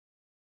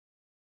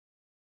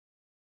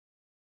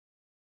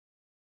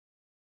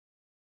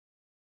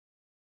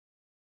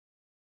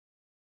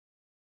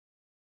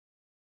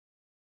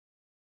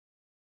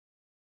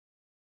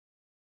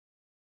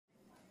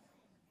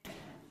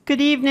Good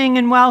evening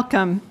and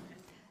welcome.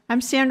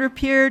 I'm Sandra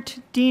Peart,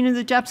 Dean of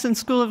the Jepson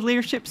School of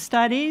Leadership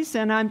Studies,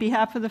 and on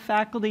behalf of the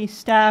faculty,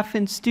 staff,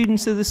 and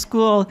students of the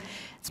school,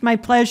 it's my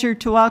pleasure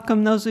to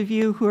welcome those of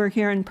you who are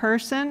here in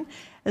person,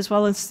 as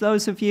well as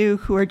those of you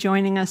who are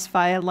joining us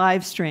via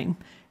live stream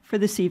for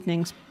this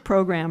evening's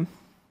program.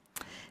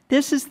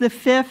 This is the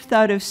 5th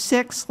out of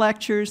 6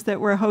 lectures that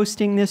we're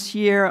hosting this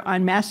year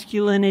on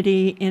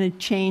masculinity in a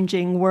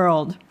changing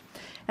world.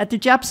 At the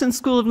Jepson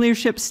School of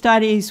Leadership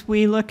Studies,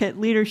 we look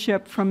at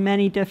leadership from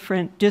many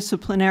different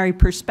disciplinary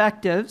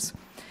perspectives.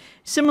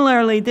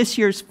 Similarly, this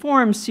year's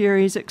forum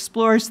series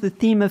explores the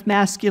theme of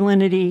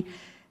masculinity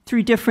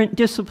through different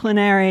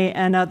disciplinary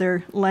and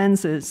other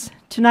lenses.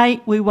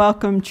 Tonight, we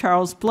welcome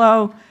Charles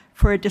Blow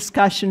for a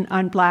discussion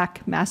on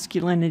Black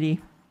masculinity.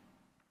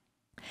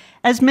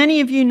 As many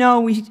of you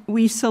know,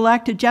 we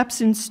select a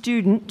Jepson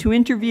student to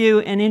interview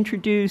and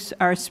introduce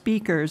our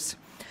speakers.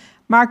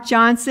 Mark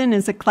Johnson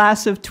is a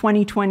class of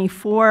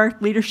 2024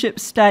 Leadership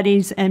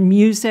Studies and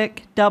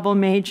Music double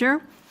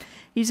major.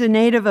 He's a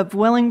native of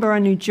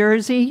Willingboro, New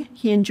Jersey.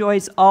 He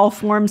enjoys all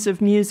forms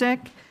of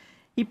music.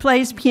 He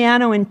plays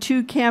piano in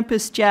 2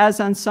 campus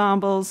jazz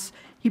ensembles.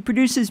 He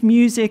produces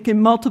music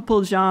in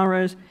multiple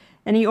genres,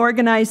 and he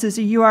organizes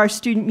a UR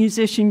student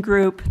musician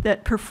group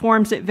that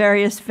performs at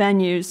various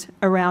venues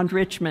around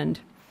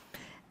Richmond.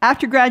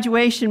 After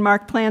graduation,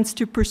 Mark plans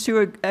to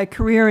pursue a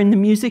career in the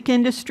music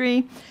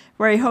industry,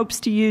 where he hopes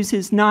to use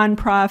his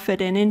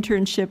nonprofit and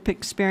internship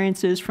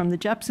experiences from the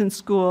Jepson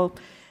School.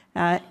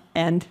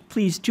 And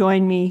please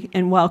join me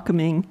in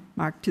welcoming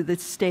Mark to the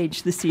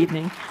stage this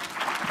evening.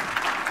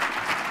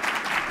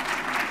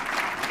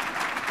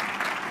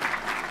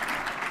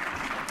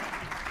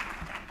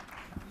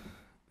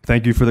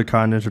 Thank you for the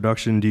kind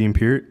introduction, Dean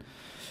Peart.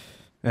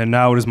 And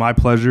now it is my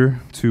pleasure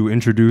to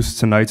introduce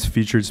tonight's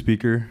featured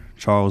speaker,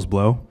 Charles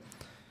Blow,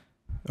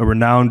 a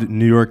renowned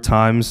New York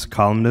Times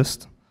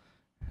columnist,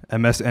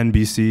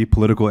 MSNBC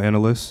political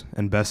analyst,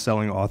 and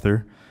best-selling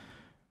author.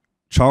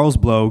 Charles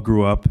Blow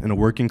grew up in a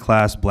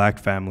working-class Black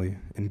family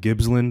in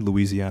Gibbsland,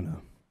 Louisiana.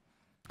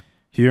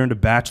 He earned a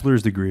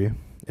bachelor's degree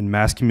in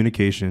mass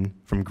communication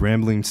from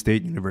Grambling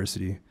State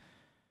University,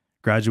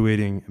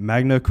 graduating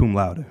magna cum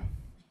laude.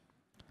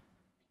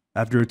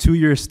 After a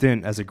 2-year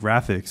stint as a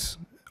graphics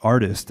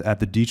artist at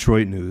the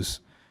Detroit News,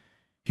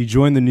 he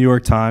joined the New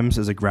York Times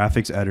as a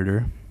graphics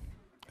editor,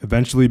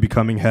 eventually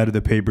becoming head of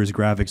the paper's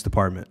graphics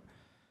department.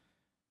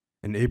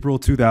 In April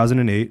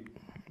 2008,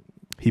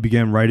 he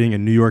began writing a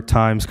New York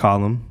Times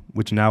column,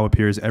 which now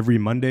appears every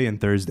Monday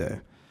and Thursday.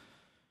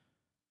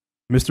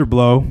 Mr.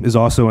 Blow is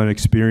also an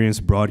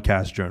experienced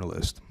broadcast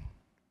journalist.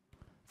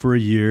 For a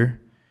year,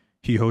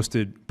 he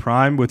hosted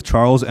Prime with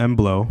Charles M.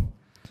 Blow,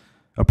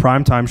 a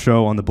primetime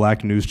show on the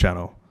Black News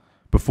Channel,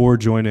 before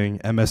joining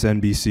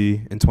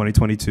MSNBC in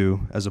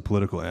 2022 as a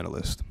political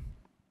analyst.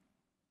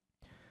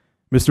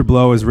 Mr.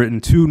 Blow has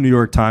written 2 New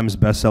York Times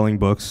best-selling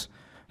books.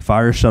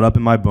 Fire Shut Up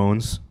in My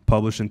Bones,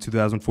 published in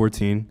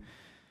 2014,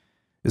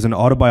 is an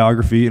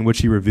autobiography in which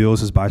he reveals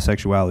his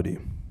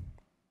bisexuality.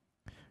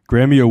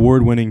 Grammy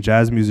award-winning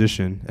jazz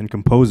musician and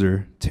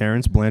composer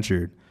Terrence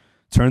Blanchard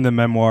turned the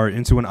memoir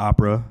into an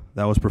opera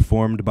that was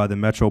performed by the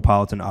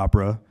Metropolitan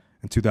Opera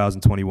in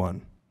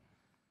 2021.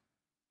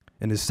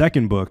 In his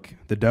second book,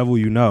 The Devil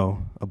You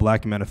Know, A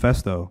Black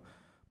Manifesto,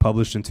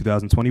 published in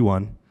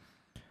 2021,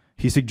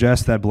 he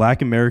suggests that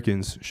Black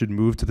Americans should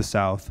move to the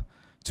South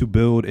to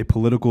build a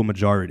political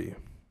majority.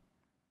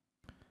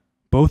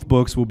 Both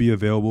books will be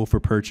available for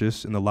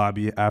purchase in the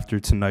lobby after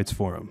tonight's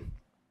forum.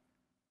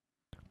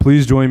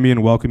 Please join me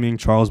in welcoming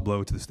Charles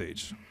Blow to the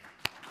stage.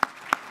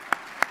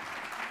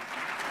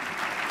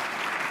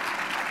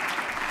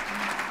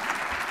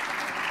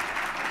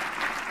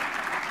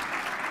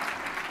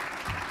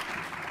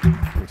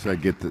 Should I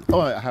get the,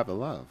 oh, I have a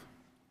love.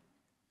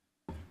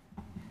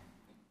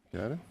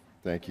 Got it?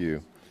 Thank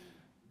you.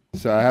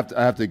 So I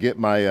have to get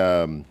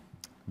my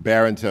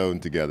baritone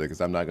together because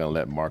I'm not going to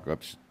let Mark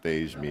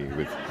upstage me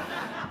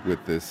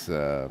with this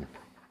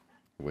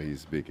way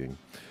he's speaking.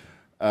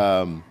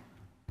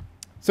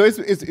 So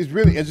it's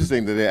really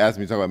interesting that they asked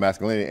me to talk about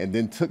masculinity and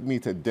then took me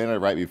to dinner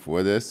right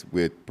before this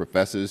with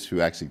professors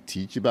who actually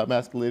teach about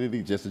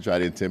masculinity just to try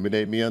to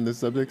intimidate me on this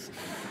subject.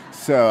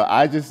 So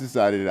I just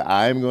decided that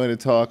I'm going to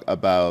talk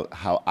about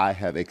how I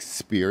have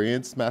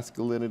experienced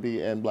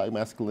masculinity and Black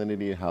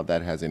masculinity and how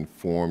that has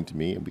informed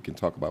me, and we can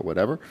talk about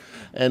whatever.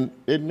 And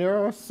there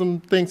are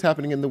some things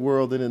happening in the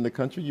world and in the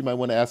country you might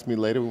want to ask me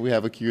later when we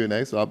have a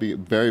Q&A, so I'll be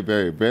very,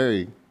 very,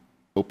 very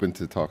open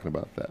to talking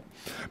about that.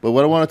 But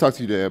what I want to talk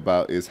to you today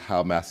about is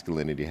how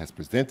masculinity has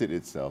presented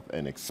itself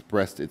and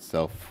expressed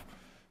itself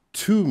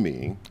to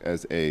me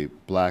as a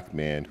Black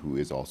man who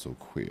is also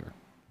queer.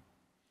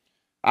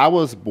 I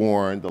was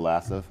born the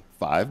last of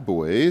 5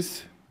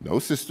 boys, no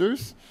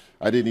sisters.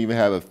 I didn't even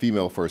have a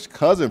female first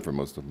cousin for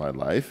most of my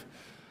life.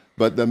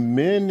 But the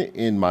men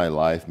in my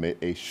life made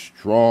a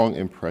strong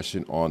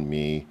impression on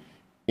me,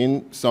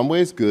 in some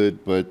ways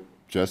good, but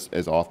just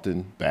as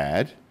often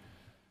bad.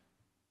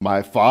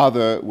 My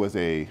father was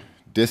a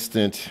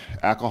distant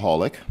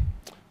alcoholic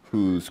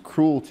whose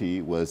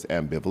cruelty was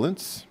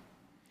ambivalence,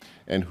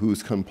 and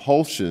whose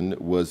compulsion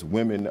was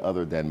women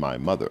other than my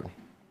mother.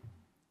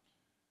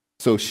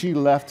 So she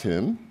left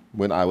him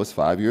when I was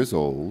 5 years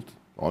old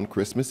on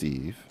Christmas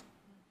Eve.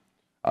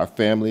 Our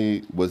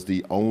family was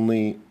the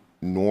only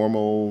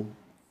normal,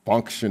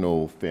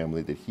 functional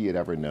family that he had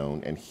ever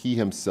known, and he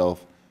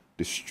himself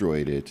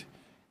destroyed it.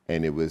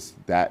 And it was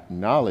that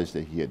knowledge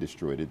that he had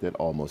destroyed it that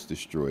almost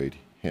destroyed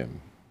him.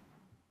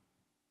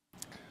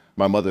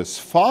 My mother's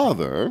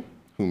father,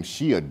 whom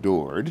she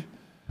adored,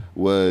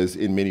 was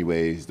in many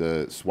ways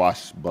the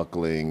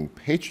swashbuckling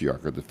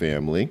patriarch of the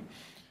family.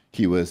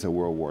 He was a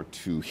World War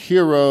II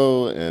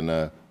hero and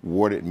a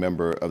awarded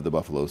member of the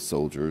Buffalo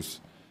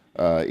Soldiers.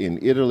 In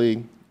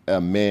Italy,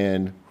 a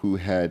man who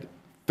had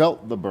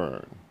felt the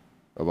burn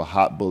of a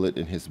hot bullet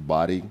in his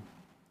body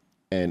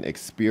and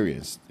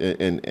experienced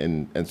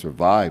and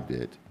survived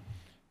it.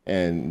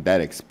 And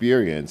that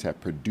experience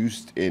had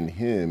produced in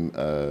him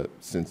a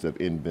sense of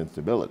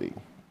invincibility.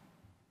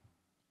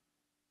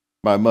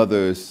 My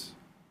mother's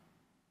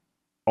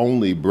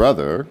only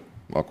brother,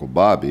 Uncle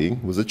Bobby,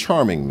 was a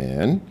charming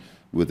man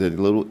with a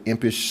little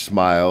impish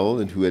smile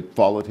and who had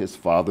followed his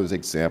father's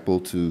example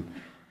to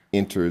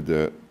enter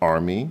the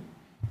army,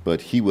 but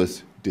he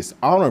was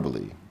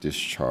dishonorably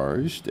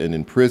discharged and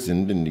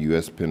imprisoned in the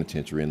U.S.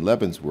 penitentiary in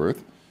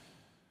Leavenworth.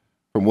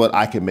 From what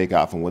I can make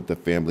out from what the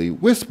family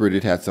whispered,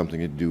 it had something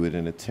to do with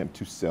an attempt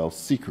to sell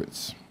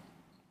secrets.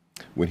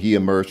 When he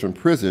emerged from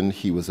prison,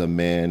 he was a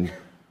man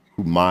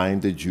who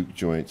mined the juke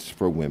joints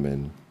for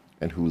women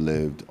and who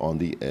lived on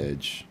the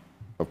edge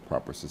of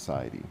proper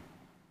society.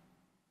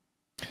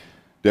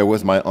 There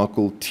was my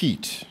Uncle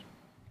Teet,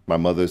 my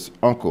mother's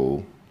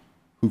uncle,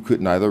 who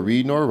could neither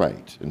read nor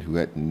write and who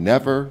had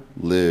never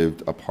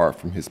lived apart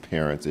from his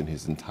parents in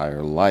his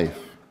entire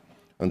life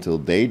until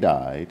they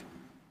died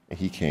and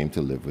he came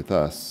to live with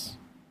us.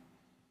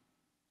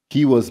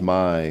 He was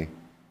my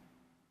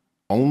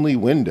only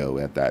window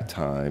at that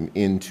time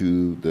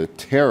into the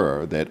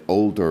terror that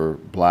older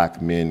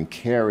black men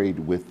carried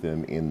with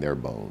them in their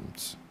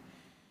bones.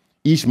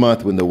 Each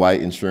month when the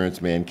white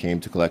insurance man came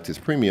to collect his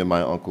premium,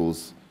 my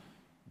uncle's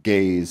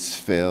gaze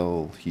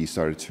fell. He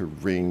started to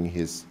wring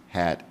his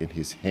hat in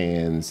his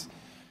hands.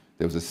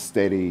 There was a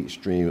steady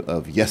stream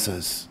of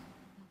yeses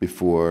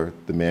before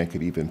the man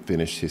could even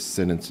finish his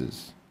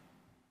sentences.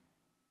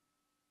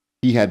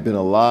 He had been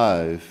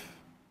alive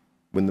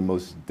when the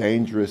most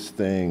dangerous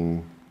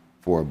thing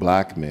for a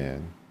black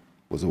man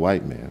was a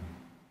white man.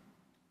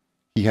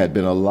 He had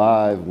been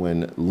alive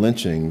when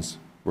lynchings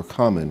were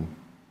common.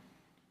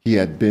 He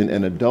had been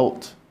an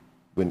adult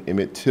when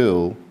Emmett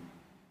Till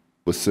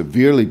was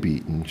severely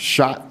beaten,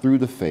 shot through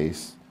the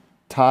face,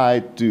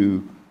 tied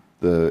to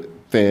the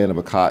fan of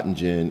a cotton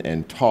gin,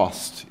 and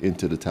tossed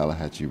into the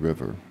Tallahatchie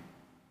River.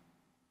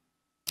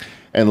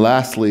 And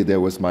lastly, there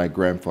was my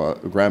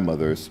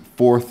grandmother's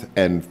fourth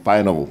and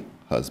final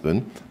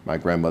husband. My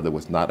grandmother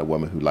was not a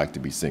woman who liked to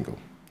be single.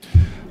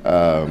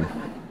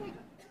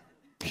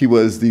 He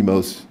was the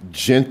most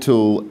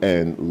gentle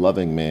and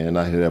loving man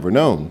I had ever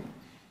known.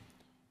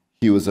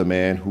 He was a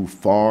man who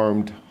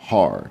farmed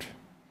hard,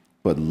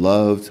 but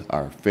loved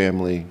our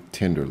family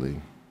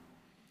tenderly.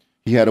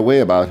 He had a way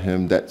about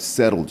him that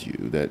settled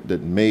you,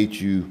 that made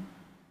you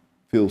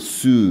feel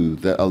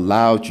soothed, that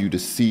allowed you to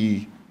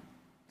see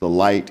the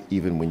light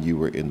even when you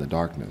were in the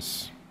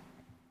darkness.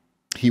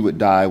 He would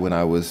die when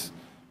I was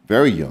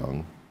very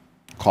young,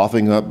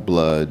 coughing up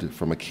blood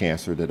from a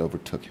cancer that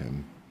overtook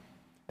him,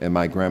 and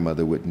my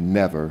grandmother would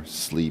never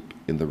sleep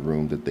in the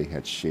room that they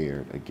had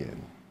shared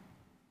again.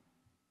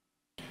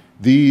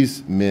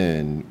 These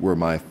men were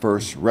my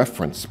first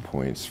reference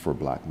points for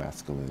black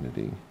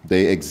masculinity.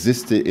 They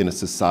existed in a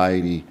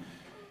society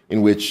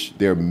in which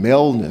their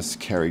maleness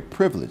carried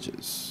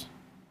privileges,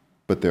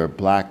 but their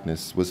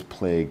blackness was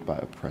plagued by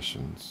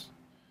oppressions,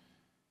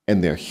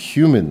 and their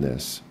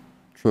humanness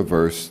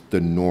traversed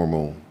the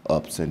normal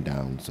ups and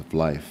downs of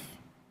life.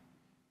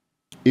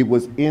 It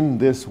was in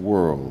this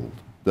world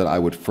that I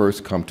would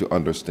first come to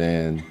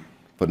understand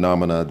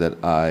phenomena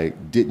that I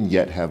didn't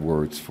yet have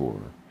words for: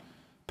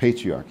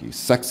 patriarchy,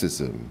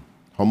 sexism,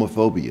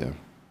 homophobia.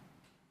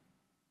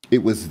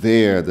 It was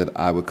there that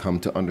I would come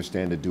to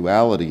understand the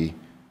duality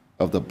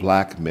of the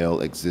black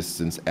male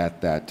existence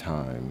at that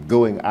time,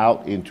 going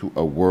out into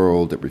a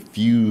world that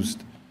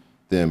refused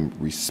them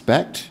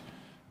respect,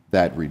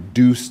 that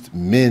reduced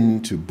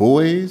men to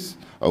boys,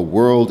 a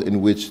world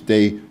in which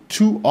they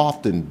too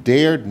often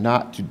dared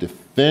not to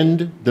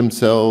defend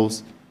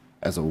themselves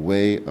as a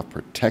way of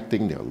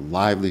protecting their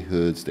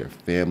livelihoods, their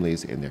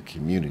families, and their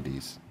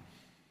communities.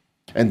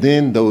 And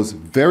then those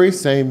very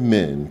same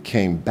men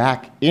came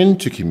back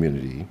into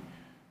community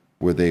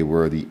where they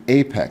were the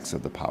apex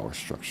of the power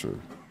structure,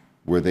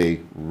 where they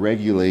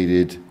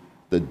regulated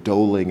the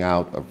doling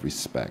out of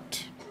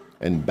respect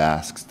and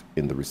basked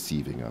in the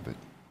receiving of it.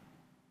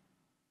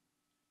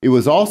 It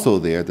was also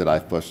there that I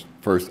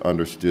first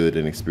understood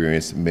and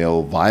experienced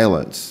male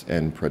violence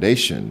and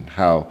predation,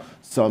 how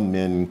some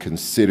men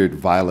considered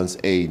violence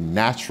a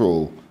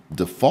natural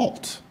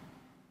default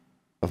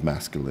of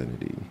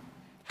masculinity,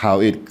 how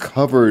it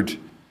covered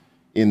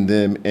in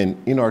them an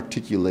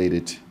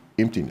inarticulated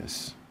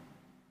emptiness.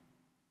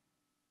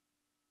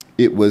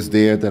 It was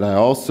there that I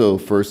also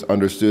first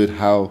understood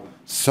how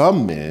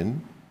some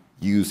men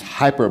use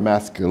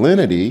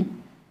hypermasculinity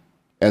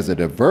as a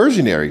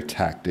diversionary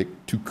tactic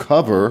to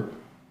cover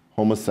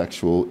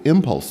homosexual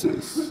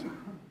impulses,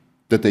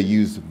 that they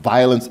use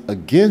violence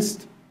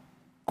against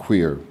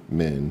queer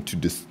men to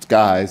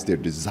disguise their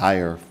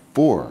desire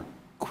for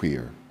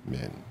queer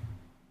men.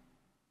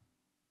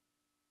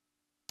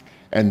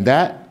 And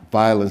that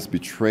violence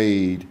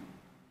betrayed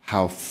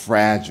how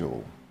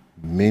fragile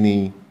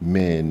many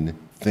men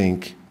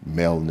think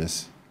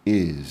maleness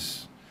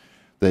is,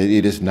 that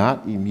it is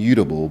not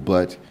immutable,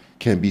 but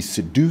can be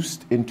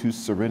seduced into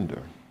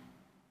surrender,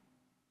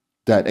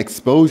 that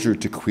exposure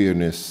to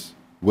queerness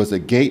was a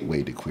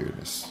gateway to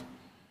queerness,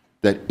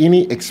 that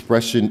any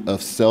expression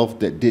of self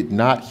that did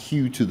not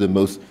hew to the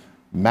most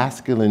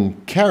masculine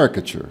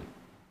caricature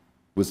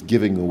was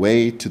giving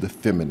way to the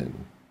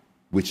feminine,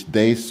 which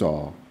they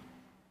saw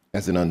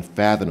as an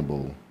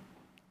unfathomable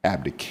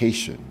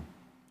abdication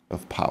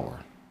of power.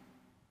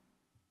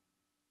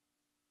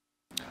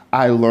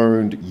 I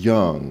learned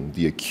young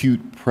the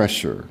acute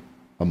pressure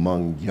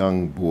among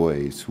young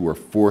boys who are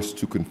forced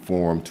to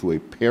conform to a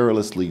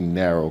perilously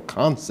narrow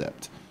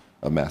concept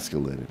of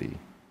masculinity,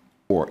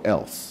 or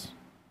else.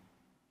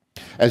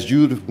 As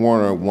Judith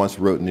Warner once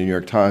wrote in the New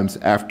York Times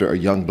after a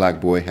young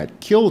black boy had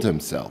killed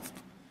himself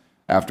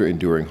after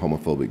enduring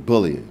homophobic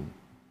bullying,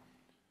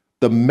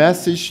 the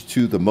message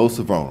to the most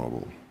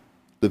vulnerable,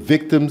 the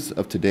victims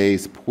of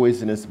today's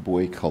poisonous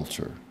boy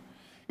culture,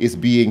 is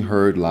being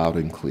heard loud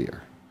and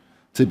clear.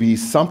 To be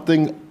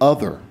something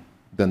other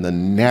than the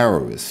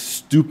narrowest,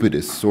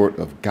 stupidest sort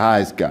of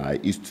guy's guy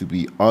is to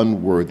be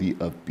unworthy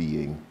of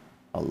being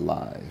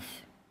alive.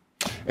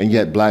 And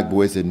yet black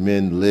boys and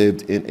men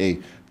lived in a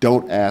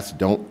don't ask,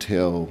 don't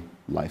tell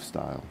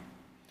lifestyle.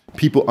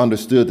 People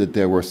understood that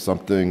there was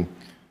something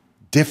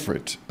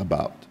different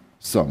about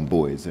some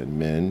boys and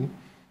men,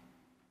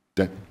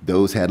 that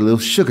those had a little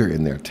sugar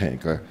in their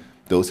tank, or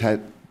those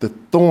had the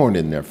thorn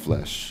in their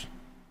flesh.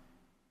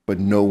 But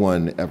no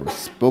one ever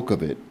spoke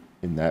of it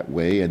in that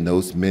way, and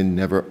those men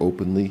never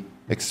openly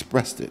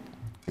expressed it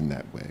in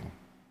that way.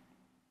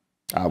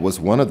 I was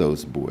one of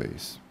those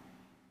boys,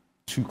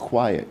 too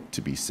quiet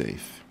to be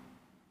safe,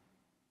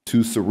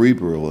 too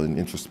cerebral and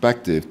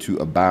introspective to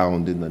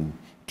abound in the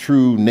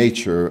true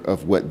nature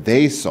of what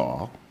they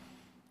saw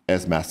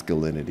as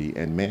masculinity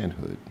and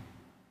manhood.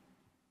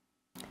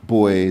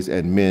 Boys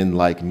and men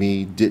like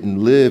me didn't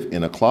live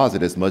in a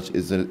closet as much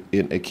as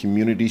in a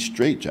community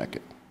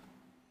straitjacket.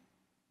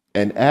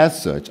 And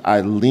as such,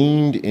 I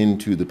leaned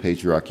into the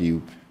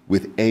patriarchy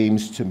with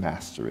aims to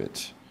master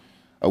it,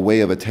 a way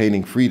of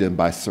attaining freedom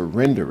by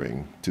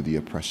surrendering to the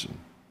oppression.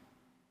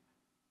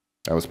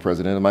 I was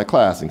president of my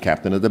class and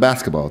captain of the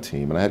basketball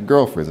team, and I had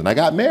girlfriends, and I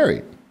got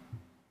married.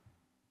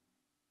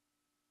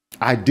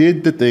 I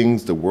did the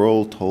things the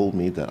world told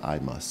me that I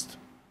must.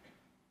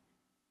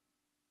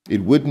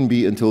 It wouldn't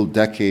be until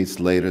decades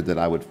later that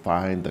I would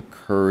find the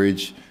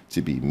courage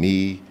to be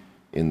me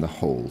in the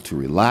whole, to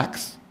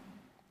relax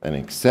and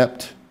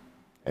accept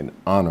and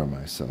honor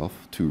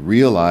myself, to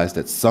realize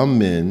that some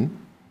men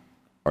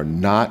are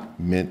not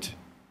meant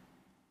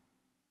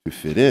to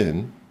fit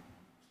in,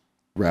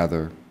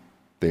 rather,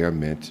 they are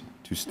meant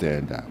to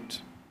stand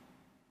out.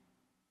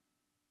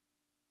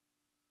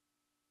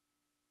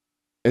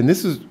 And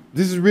this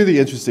is really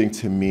interesting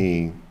to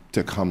me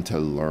to come to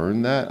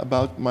learn that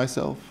about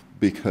myself,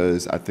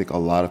 because I think a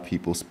lot of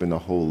people spend a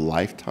whole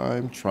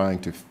lifetime trying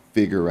to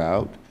figure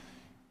out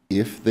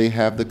if they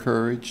have the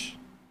courage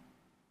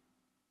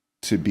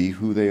to be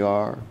who they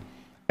are.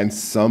 And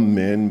some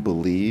men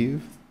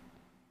believe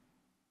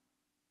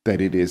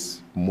that it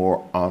is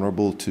more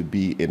honorable to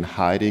be in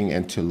hiding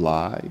and to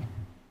lie.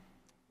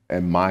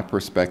 And my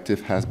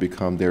perspective has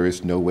become there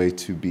is no way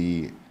to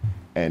be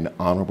an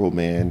honorable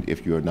man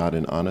if you are not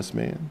an honest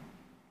man.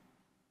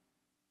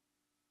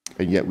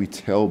 And yet we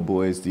tell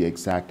boys the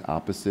exact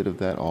opposite of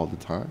that all the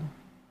time.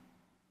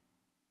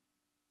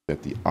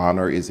 That the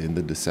honor is in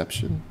the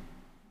deception.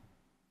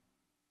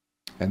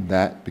 And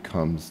that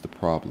becomes the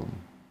problem.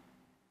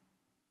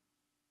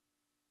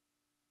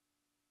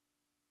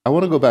 I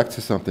want to go back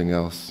to something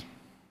else,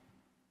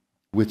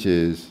 which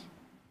is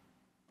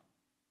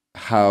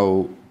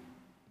how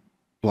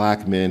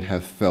black men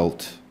have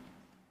felt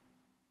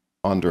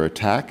under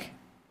attack,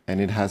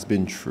 and it has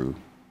been true.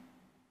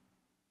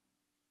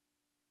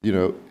 You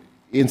know,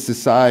 in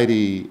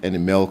society and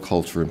in male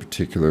culture in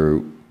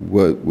particular,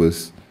 we're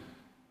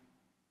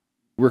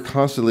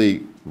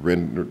constantly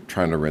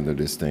trying to render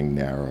this thing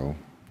narrow.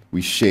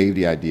 We shave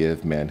the idea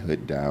of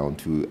manhood down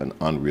to an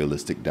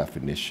unrealistic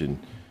definition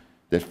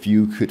that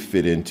few could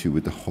fit into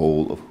with the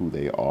whole of who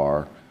they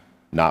are,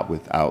 not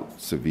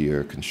without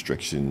severe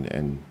constriction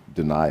and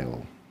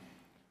denial.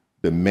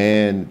 The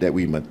man that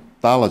we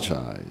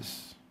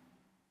mythologize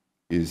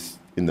is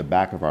in the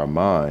back of our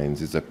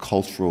minds is a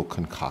cultural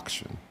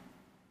concoction.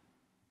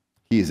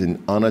 He is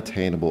an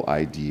unattainable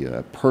idea,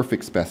 a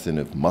perfect specimen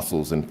of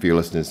muscles and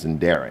fearlessness and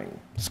daring,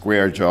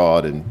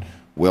 square-jawed and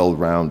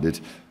well-rounded,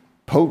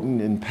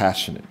 potent and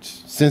passionate,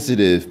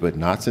 sensitive but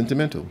not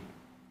sentimental,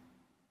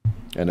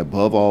 and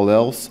above all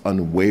else,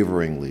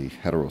 unwaveringly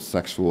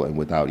heterosexual and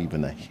without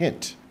even a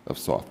hint of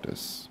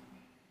softness.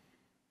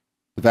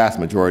 The vast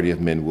majority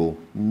of men will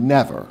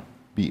never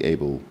be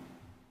able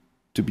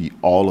to be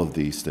all of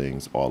these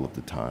things all of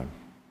the time.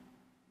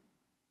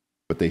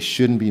 But they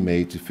shouldn't be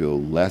made to feel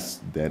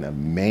less than a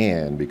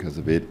man because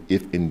of it,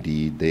 if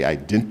indeed they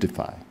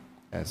identify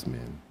as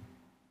men.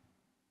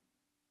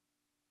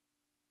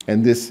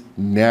 And this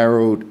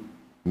narrowed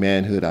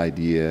manhood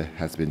idea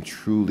has been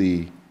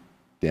truly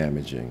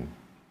damaging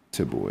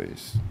to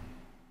boys.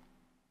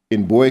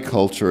 In Boy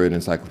Culture, an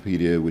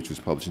encyclopedia which was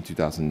published in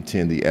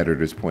 2010, the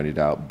editors pointed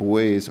out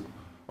boys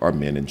are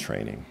men in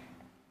training.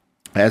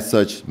 As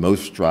such,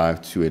 most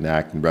strive to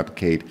enact and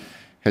replicate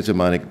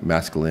hegemonic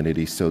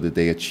masculinity so that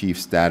they achieve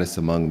status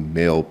among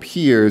male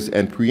peers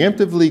and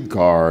preemptively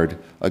guard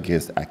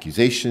against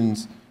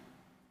accusations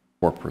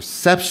or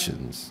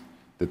perceptions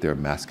that their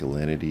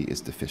masculinity is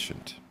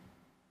deficient.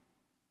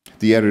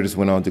 The editors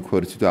went on to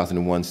quote a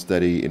 2001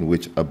 study in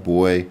which a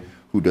boy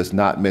who does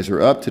not measure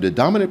up to the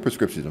dominant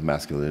prescription of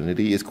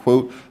masculinity is,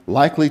 quote,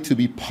 likely to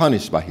be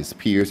punished by his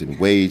peers in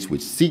ways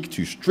which seek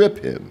to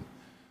strip him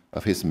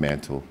of his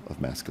mantle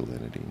of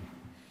masculinity.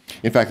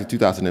 In fact, a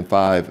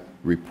 2005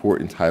 report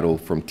entitled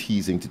From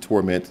Teasing to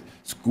Torment,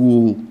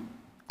 School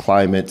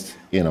Climate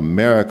in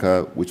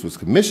America, which was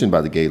commissioned by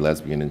the Gay,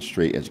 Lesbian, and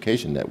Straight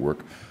Education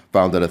Network,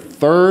 found that a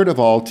third of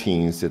all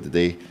teens said that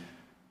they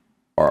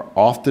are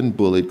often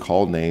bullied,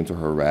 called names, or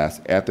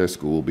harassed at their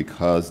school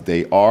because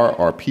they are,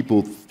 or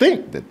people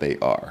think that they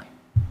are,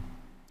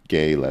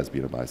 gay,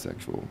 lesbian, or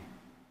bisexual.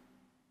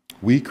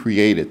 We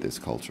created this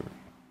culture,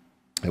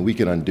 and we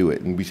can undo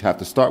it, and we have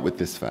to start with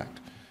this fact.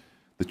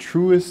 The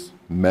truest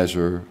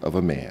measure of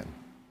a man,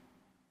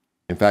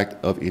 in fact,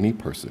 of any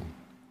person,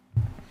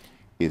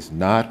 is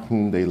not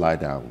whom they lie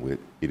down with,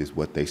 it is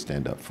what they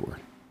stand up for.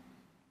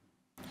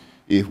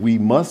 If we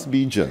must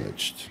be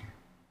judged,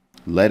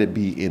 let it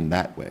be in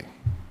that way.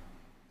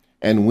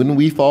 And when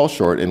we fall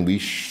short, and we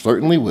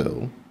certainly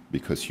will,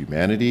 because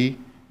humanity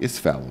is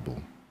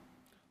fallible,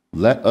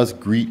 let us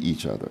greet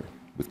each other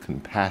with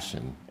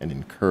compassion and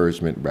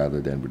encouragement rather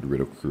than with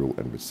ridicule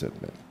and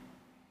resentment.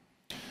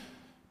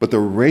 But the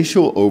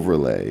racial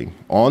overlay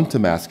onto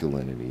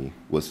masculinity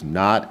was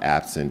not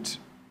absent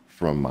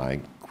from my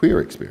queer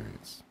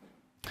experience.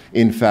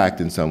 In fact,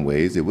 in some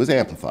ways, it was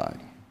amplified.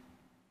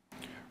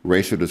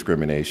 Racial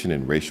discrimination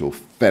and racial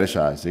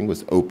fetishizing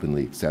was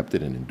openly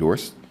accepted and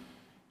endorsed,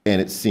 and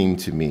it seemed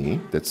to me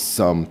that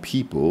some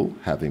people,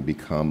 having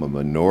become a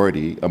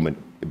minority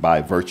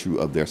by virtue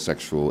of their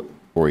sexual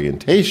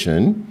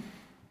orientation,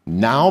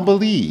 now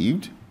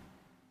believed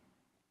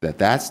that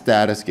that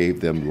status gave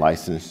them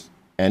license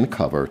and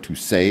cover to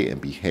say and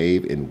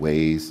behave in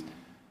ways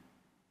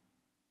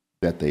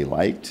that they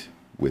liked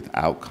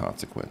without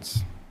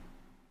consequence.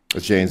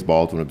 As James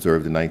Baldwin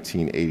observed in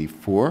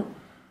 1984,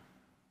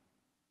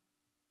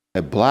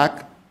 a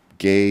black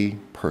gay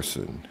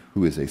person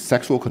who is a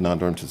sexual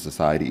conundrum to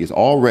society is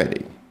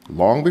already,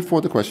 long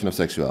before the question of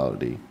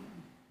sexuality,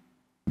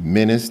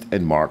 menaced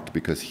and marked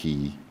because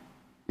he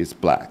is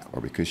black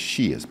or because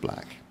she is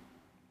black.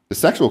 The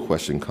sexual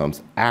question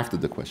comes after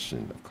the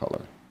question of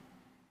color.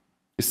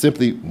 It's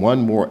simply one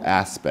more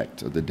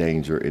aspect of the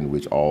danger in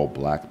which all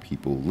black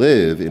people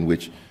live, in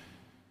which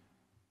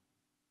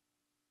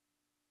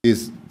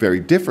is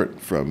very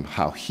different from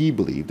how he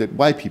believed that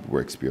white people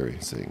were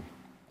experiencing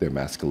their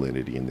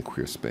masculinity in the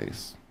queer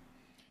space.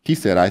 He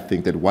said, I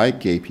think that white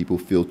gay people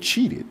feel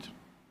cheated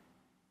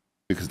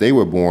because they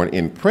were born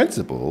in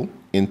principle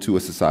into a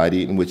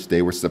society in which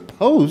they were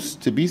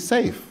supposed to be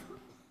safe.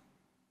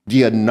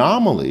 The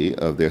anomaly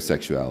of their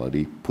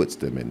sexuality puts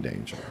them in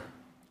danger,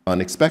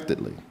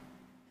 unexpectedly.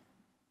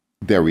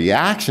 Their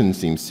reaction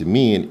seems to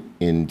me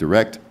in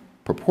direct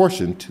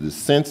proportion to the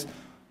sense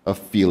of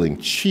feeling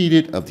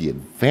cheated of the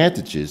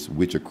advantages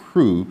which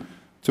accrue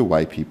to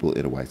white people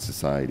in a white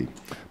society.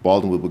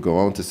 Baldwin would go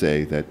on to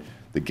say that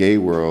the gay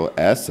world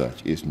as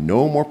such is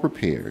no more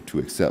prepared to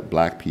accept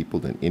black people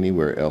than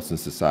anywhere else in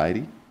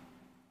society.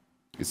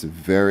 It's a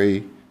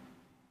very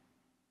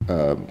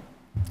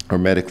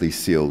hermetically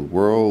sealed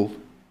world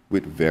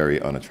with very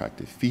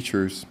unattractive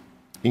features,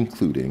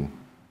 including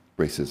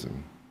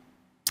racism.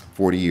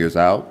 40 years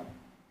out,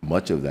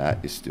 much of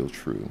that is still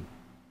true.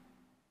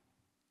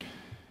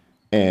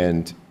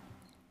 And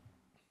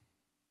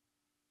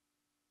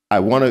I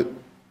want to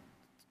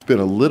spend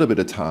a little bit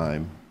of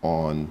time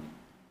on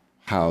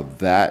how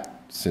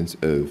that sense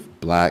of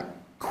black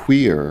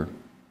queer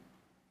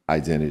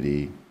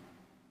identity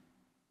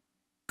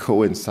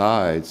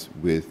coincides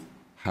with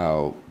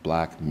how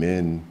black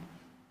men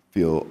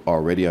feel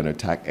already under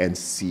attack and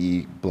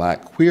see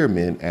black queer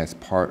men as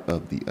part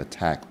of the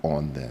attack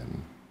on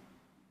them.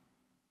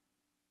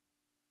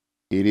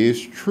 It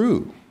is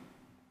true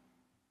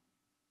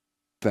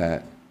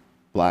that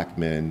black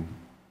men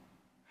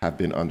have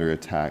been under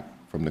attack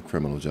from the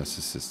criminal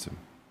justice system.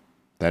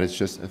 That is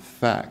just a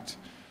fact.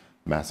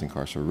 Mass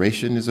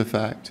incarceration is a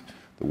fact.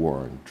 The war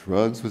on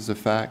drugs was a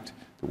fact.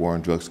 The war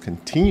on drugs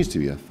continues to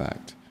be a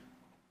fact.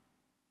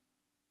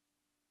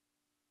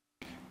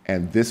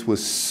 And this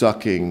was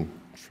sucking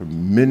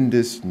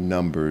tremendous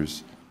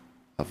numbers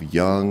of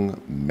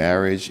young,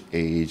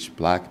 marriage-age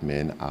black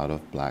men out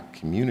of black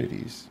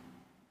communities.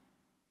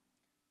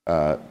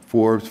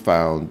 Forbes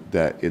found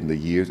that in the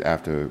years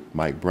after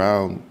Mike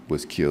Brown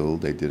was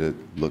killed, they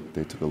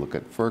took a look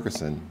at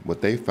Ferguson.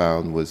 What they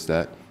found was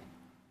that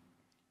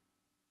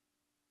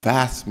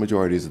vast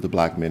majorities of the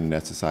black men in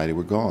that society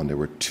were gone. There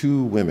were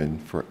 2 women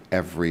for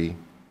every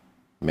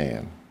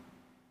man.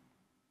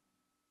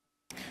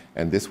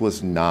 And this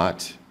was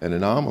not an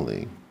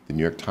anomaly. The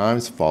New York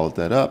Times followed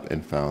that up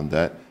and found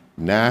that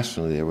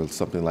nationally there was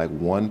something like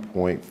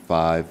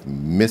 1.5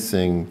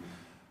 missing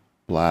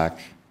black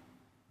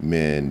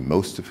men,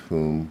 most of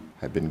whom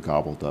had been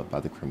gobbled up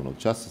by the criminal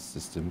justice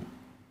system.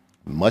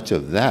 Much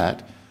of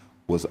that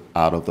was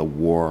out of the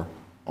war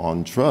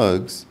on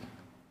drugs,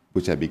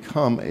 which had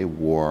become a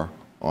war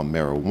on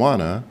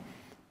marijuana,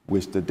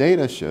 which the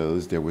data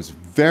shows there was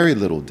very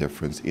little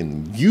difference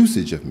in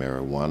usage of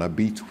marijuana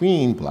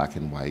between black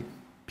and white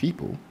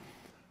people,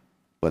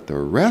 but the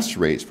arrest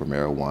rates for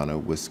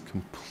marijuana was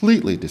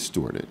completely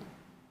distorted.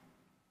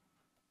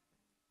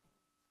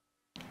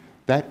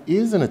 That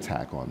is an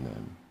attack on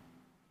them.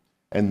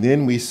 And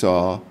then we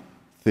saw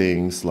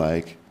things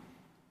like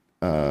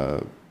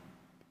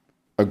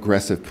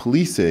aggressive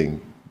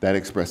policing that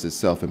expressed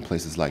itself in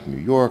places like New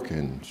York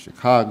and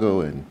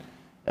Chicago and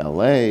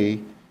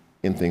LA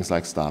in things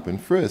like stop and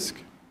frisk.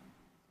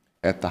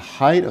 At the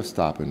height of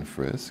stop and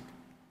frisk,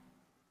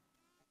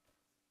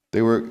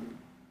 they were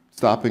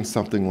stopping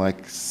something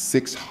like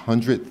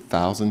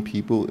 600,000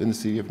 people in the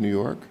city of New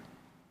York.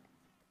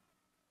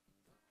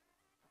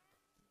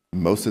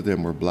 Most of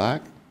them were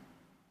black.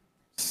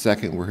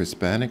 Second were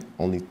Hispanic.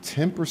 Only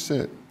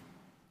 10%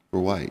 were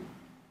white.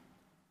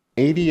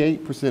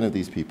 88% of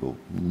these people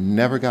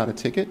never got a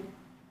ticket,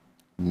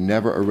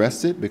 never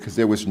arrested, because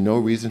there was no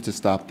reason to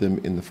stop them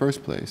in the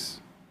first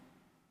place.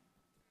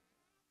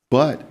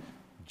 But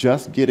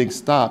just getting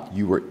stopped,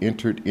 you were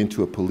entered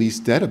into a police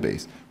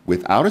database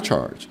without a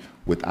charge,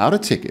 without a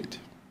ticket.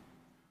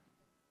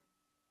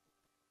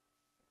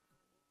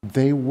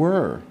 They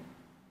were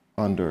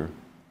under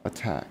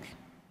attack.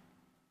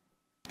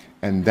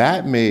 And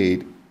that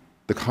made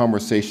the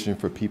conversation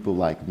for people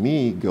like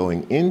me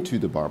going into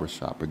the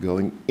barbershop or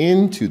going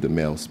into the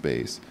male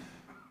space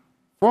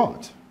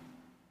fraught.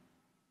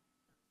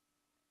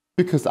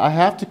 Because I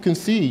have to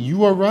concede,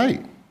 you are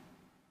right.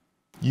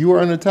 You are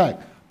under attack.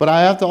 But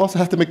I also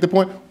have to make the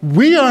point,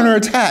 we are under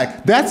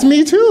attack. That's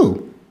me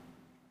too.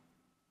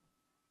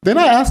 They're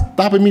not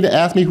stopping me to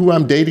ask me who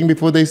I'm dating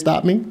before they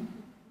stop me.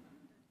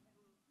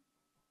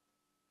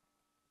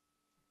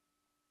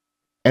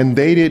 And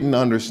they didn't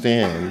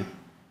understand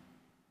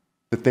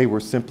that they were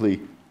simply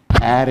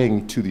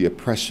adding to the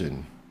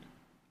oppression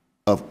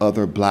of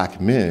other black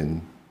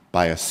men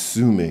by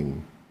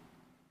assuming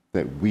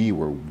that we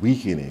were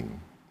weakening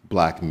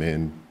black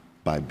men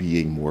by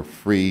being more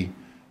free,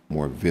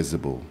 more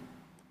visible,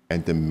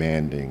 and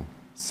demanding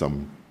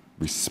some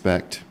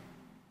respect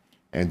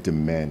and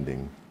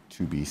demanding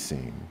to be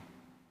seen.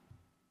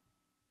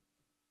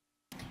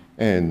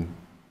 And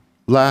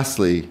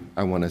lastly,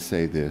 I want to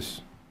say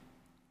this,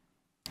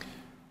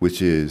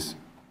 which is,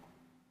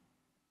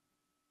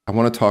 I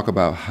want to talk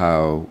about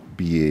how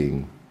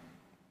being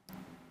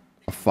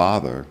a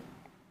father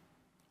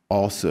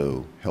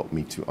also helped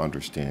me to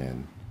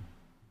understand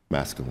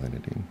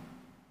masculinity.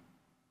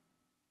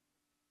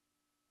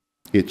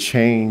 It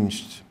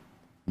changed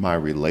my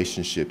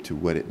relationship to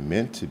what it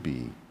meant to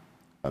be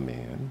a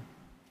man,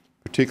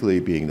 particularly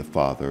being the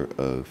father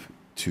of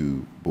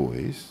 2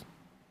 boys,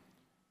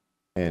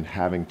 and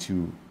having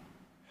to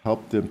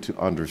help them to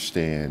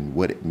understand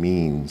what it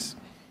means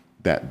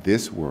that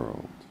this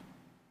world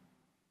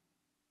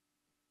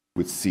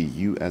would see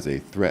you as a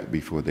threat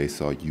before they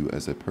saw you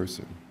as a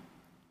person.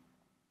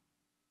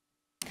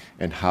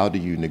 And how do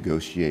you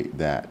negotiate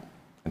that?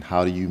 And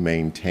how do you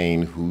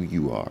maintain who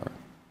you are?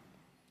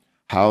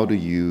 How do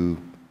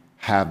you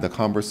have the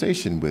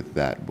conversation with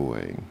that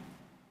boy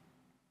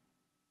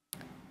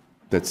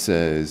that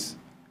says,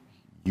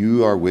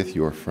 you are with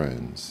your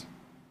friends,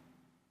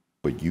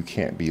 but you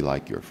can't be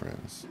like your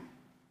friends.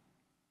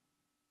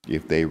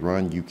 If they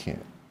run, you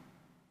can't.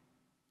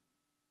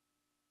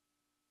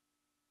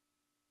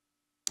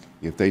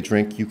 If they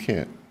drink, you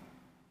can't.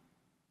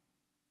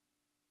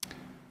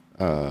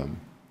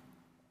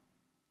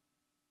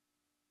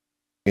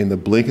 In the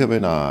blink of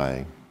an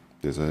eye,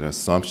 there's an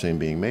assumption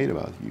being made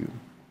about you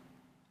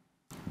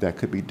that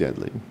could be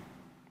deadly.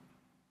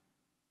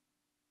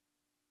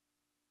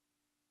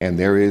 And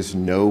there is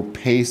no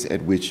pace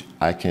at which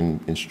I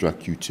can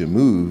instruct you to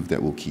move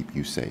that will keep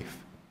you safe.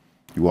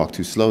 You walk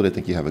too slow, they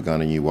think you have a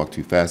gun, and you walk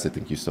too fast, they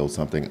think you stole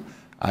something.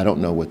 I don't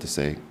know what to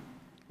say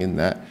in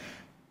that.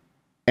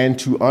 And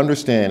to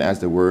understand as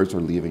the words are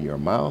leaving your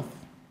mouth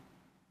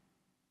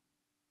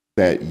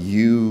that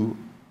you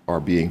are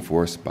being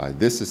forced by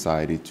this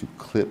society to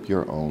clip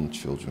your own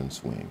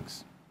children's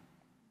wings.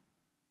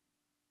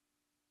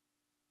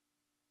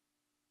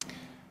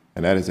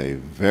 And that is a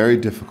very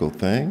difficult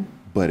thing,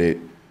 but it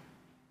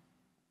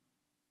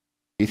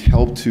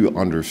helped to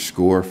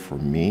underscore for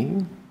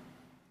me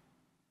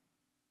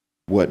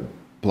what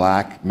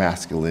Black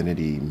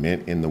masculinity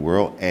meant in the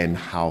world and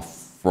how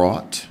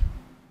fraught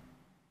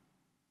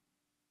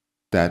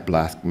that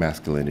Black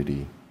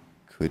masculinity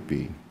could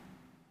be.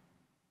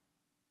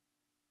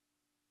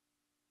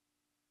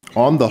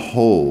 On the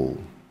whole,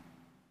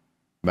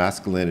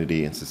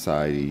 masculinity in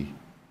society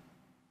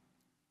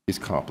is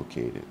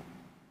complicated.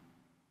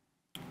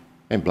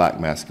 And Black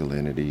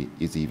masculinity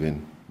is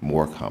even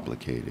more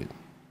complicated.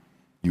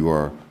 You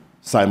are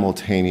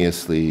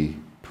simultaneously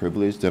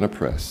privileged and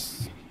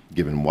oppressed,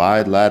 given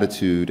wide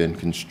latitude and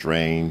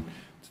constrained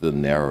to the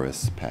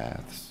narrowest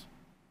paths.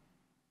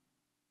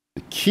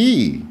 The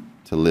key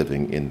to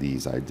living in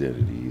these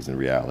identities and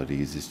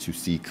realities is to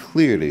see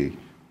clearly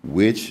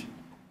which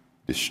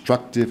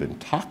destructive and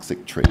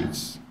toxic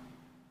traits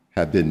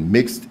have been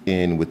mixed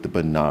in with the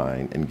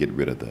benign and get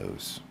rid of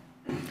those.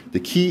 The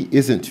key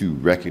isn't to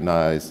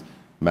recognize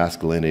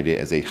masculinity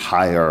as a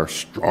higher,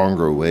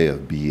 stronger way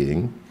of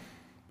being,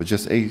 but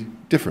just a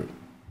different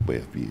way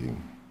of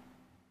being.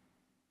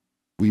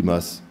 We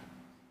must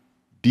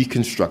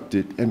deconstruct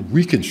it and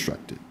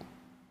reconstruct it,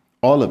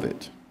 all of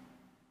it,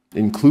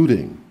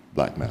 including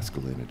Black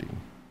masculinity.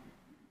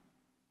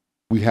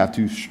 We have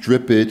to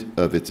strip it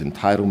of its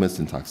entitlements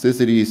and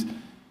toxicities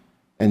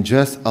and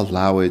just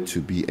allow it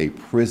to be a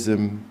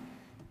prism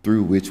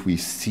through which we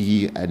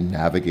see and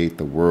navigate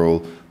the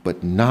world,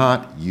 but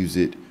not use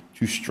it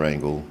to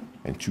strangle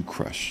and to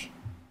crush.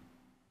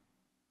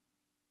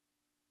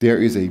 There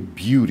is a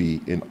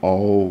beauty in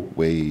all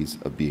ways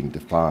of being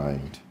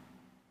defined,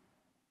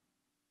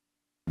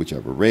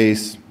 whichever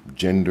race,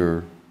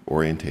 gender,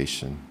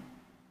 orientation.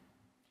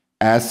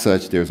 As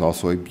such, there's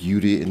also a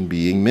beauty in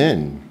being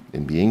men,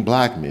 in being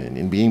Black men,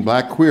 in being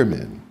Black queer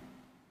men.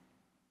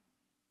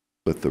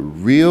 But the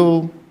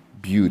real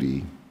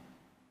beauty,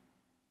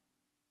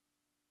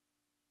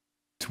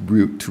 to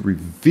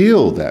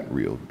reveal that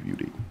real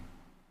beauty,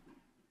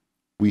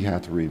 we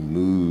have to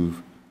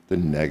remove the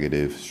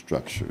negative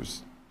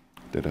structures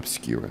that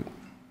obscure it.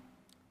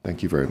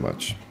 Thank you very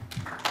much.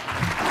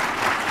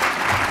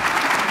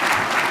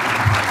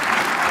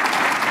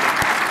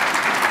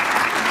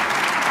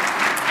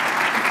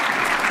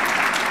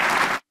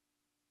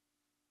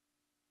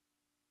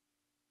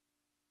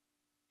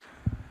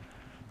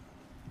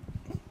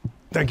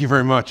 Thank you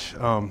very much.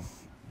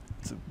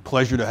 It's a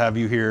pleasure to have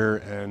you here.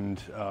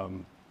 And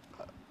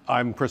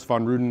I'm Chris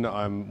Von Ruden.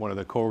 I'm one of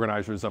the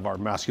co-organizers of our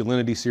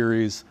Masculinity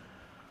series.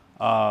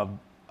 I'm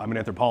an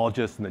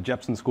anthropologist in the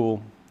Jepson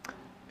School.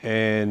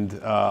 And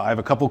I have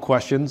a couple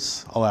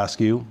questions I'll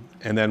ask you,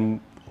 and then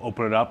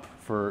open it up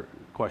for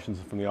questions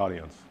from the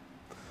audience.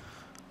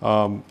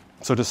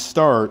 So to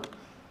start,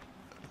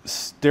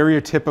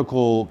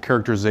 stereotypical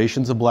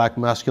characterizations of Black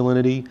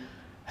masculinity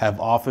have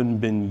often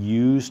been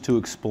used to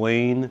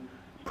explain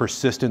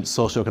persistent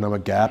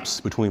socioeconomic gaps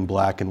between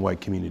Black and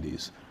white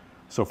communities.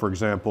 So for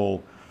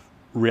example,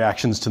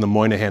 reactions to the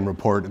Moynihan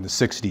Report in the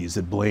 60s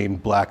that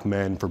blamed Black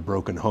men for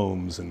broken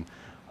homes. And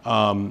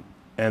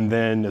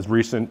then as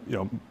recent,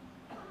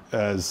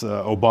 as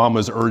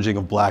Obama's urging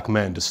of Black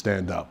men to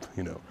stand up,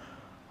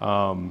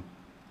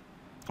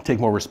 take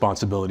more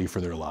responsibility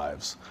for their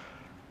lives.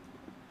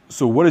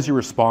 So what is your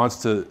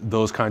response to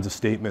those kinds of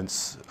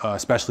statements,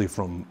 especially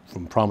from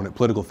prominent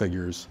political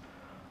figures?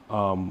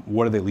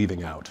 What are they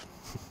leaving out?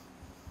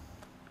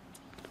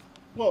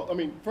 Well, I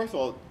mean, first of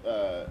all,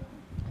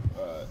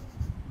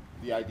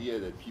 the idea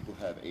that people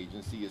have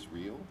agency is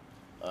real,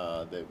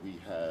 that we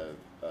have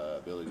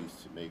abilities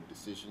to make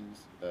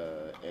decisions,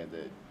 and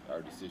that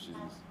our decisions...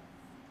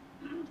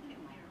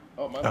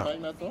 Oh, my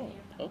mic not on.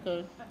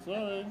 Okay,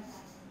 sorry.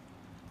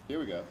 Here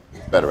we go.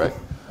 Better, right?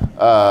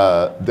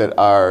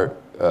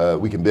 That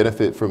we can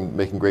benefit from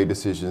making great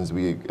decisions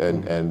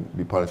and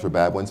be punished for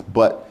bad ones,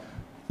 but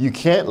you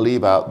can't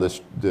leave out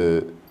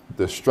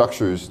the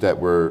structures that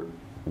were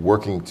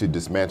working to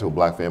dismantle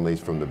Black families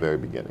from the very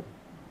beginning.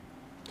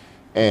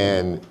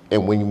 And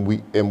when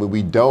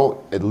we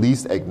don't at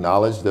least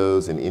acknowledge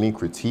those in any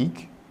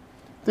critique,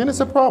 then it's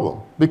a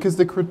problem, because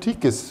the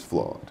critique is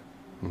flawed.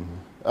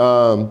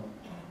 Mm-hmm.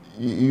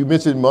 You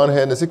mentioned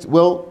Moynihan in the 60s.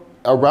 Well,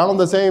 around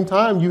the same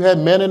time, you had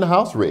men in the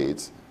house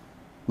raids.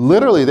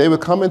 Literally, they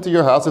would come into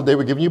your house if they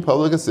were giving you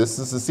public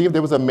assistance to see if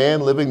there was a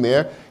man living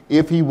there.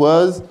 If he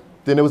was,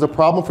 then it was a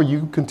problem for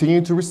you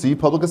continuing to receive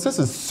public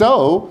assistance.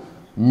 So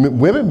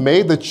women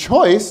made the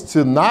choice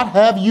to not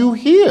have you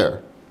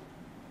here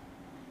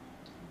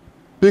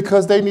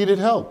because they needed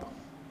help.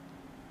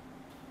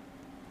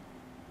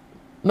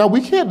 Now,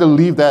 we can't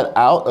leave that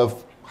out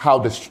of how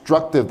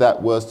destructive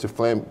that was to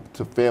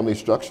family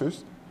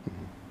structures.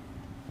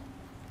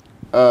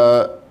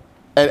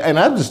 And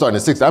I'm just starting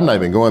at 60. I'm not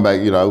even going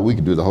back. We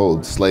could do the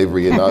whole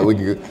slavery and we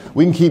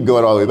can keep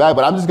going all the way back.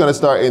 But I'm just going to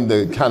start in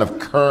the kind of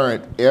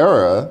current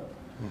era.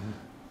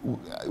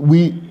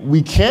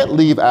 we can't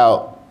leave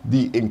out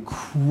the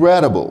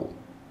incredible,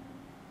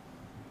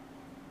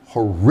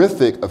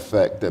 horrific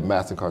effect that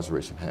mass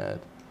incarceration had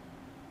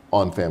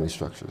on family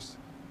structures.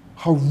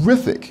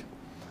 Horrific.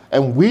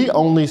 And we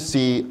only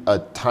see a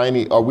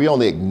tiny, or we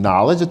only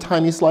acknowledge a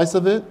tiny slice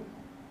of it.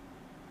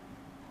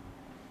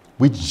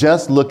 We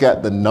just look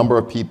at the number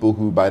of people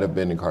who might have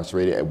been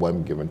incarcerated at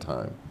one given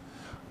time,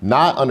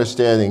 not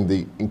understanding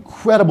the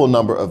incredible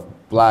number of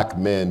black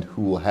men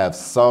who will have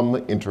some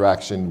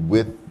interaction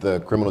with the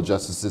criminal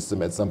justice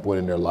system at some point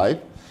in their life.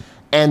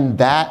 And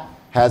that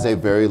has a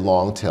very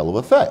long tail of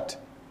effect.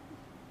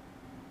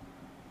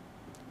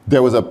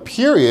 There was a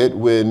period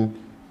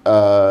when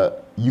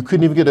you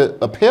couldn't even get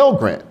a Pell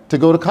Grant to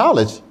go to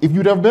college if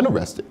you'd ever been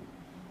arrested.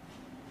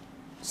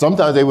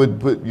 Sometimes they would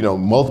put,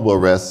 multiple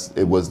arrests.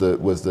 It was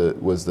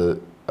the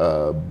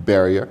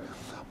barrier.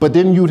 But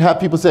then you'd have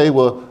people say,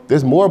 well,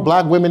 there's more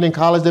black women in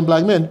college than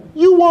black men.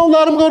 You won't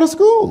let them go to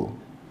school.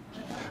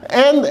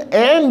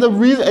 And the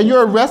reason, and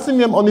you're arresting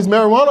them on these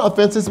marijuana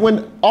offenses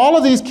when all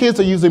of these kids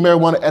are using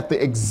marijuana at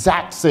the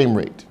exact same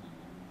rate.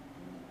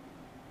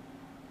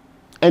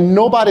 And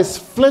nobody's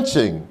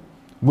flinching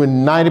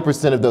when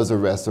 90% of those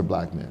arrests are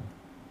black men,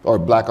 or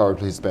black or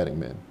Hispanic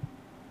men.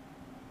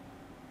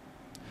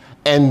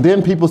 And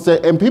then people say,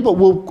 and people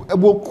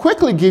will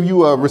quickly give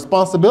you a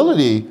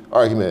responsibility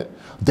argument.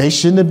 They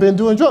shouldn't have been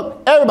doing drugs.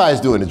 Everybody's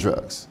doing the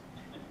drugs.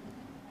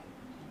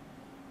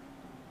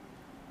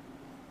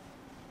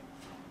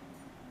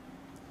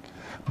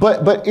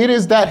 But it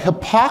is that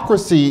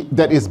hypocrisy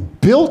that is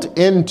built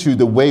into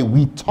the way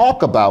we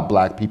talk about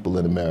black people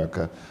in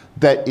America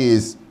that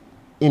is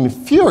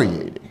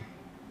infuriating.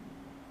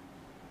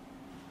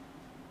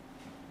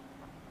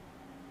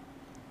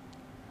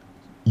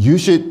 You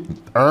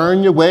should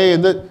earn your way,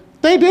 and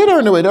they did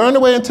earn their way. They earned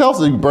their way in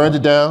Tulsa. You burned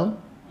it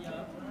down,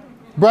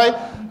 right?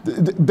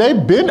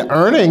 They've been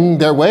earning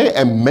their way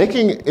and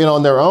making it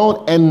on their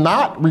own and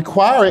not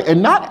requiring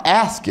and not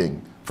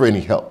asking for any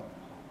help.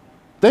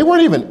 They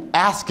weren't even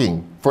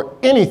asking for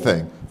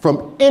anything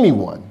from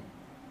anyone,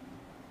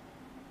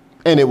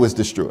 and it was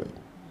destroyed.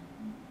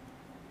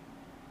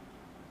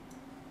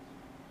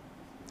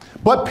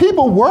 But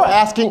people were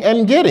asking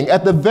and getting.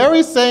 At the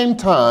very same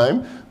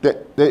time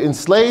that the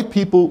enslaved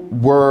people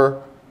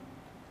were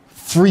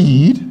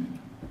freed,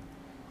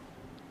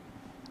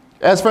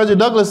 as Frederick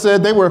Douglass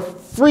said, they were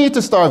freed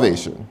to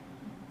starvation.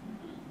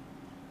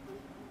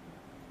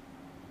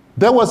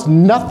 There was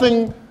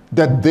nothing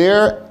that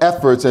their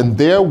efforts and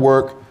their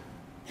work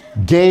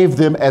gave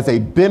them as a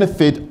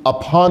benefit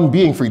upon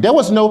being free.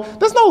 There's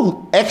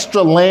no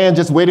extra land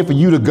just waiting for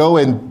you to go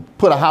and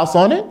put a house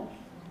on it.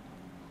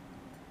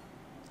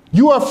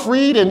 You are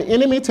freed in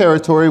enemy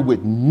territory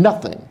with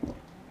nothing.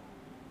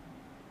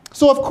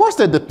 So of course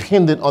they're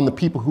dependent on the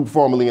people who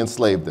formerly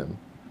enslaved them.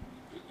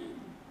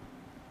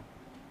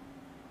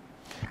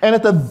 And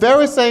at the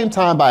very same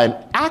time, by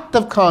an act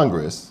of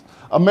Congress,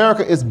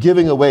 America is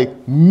giving away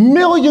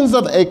millions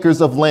of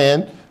acres of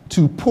land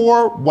to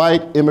poor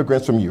white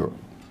immigrants from Europe.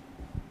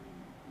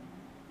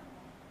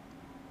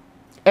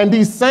 And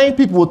these same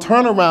people will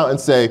turn around and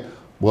say,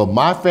 well,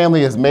 my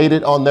family has made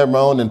it on their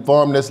own and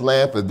farmed this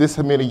land for this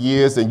many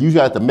years, and you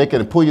got to make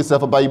it and pull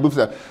yourself up by your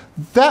bootstraps.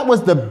 That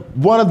was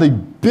one of the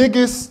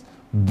biggest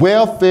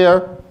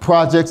welfare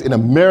projects in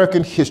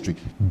American history,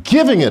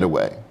 giving it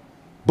away,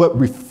 but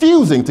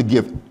refusing to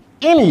give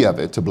any of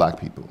it to black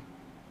people.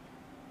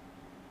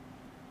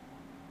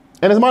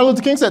 And as Martin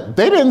Luther King said,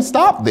 they didn't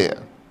stop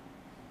there.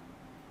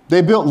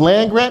 They built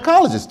land-grant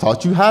colleges,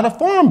 taught you how to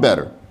farm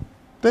better.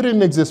 They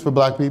didn't exist for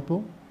black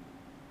people.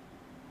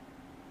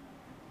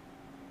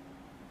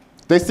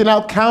 They sent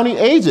out county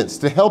agents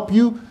to help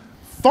you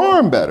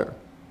farm better.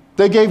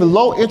 They gave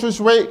low interest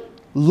rate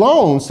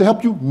loans to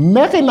help you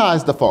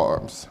mechanize the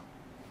farms.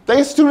 They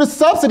instituted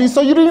subsidies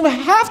so you didn't even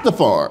have to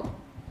farm.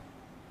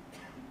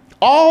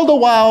 All the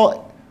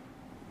while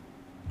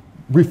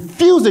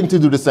refusing to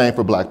do the same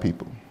for black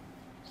people.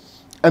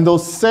 And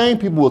those same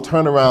people will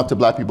turn around to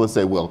black people and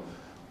say, well,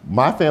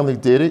 my family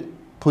did it,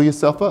 pull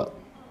yourself up.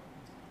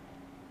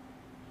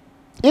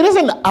 It is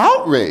an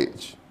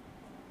outrage.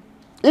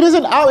 It is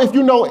an outrage. If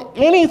you know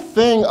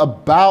anything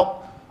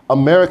about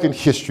American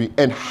history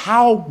and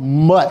how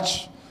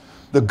much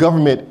the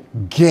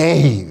government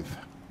gave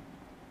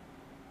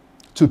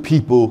to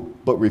people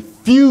but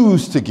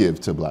refused to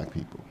give to black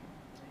people.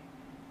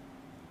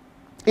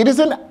 It is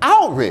an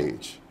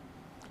outrage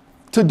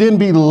to then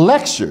be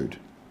lectured,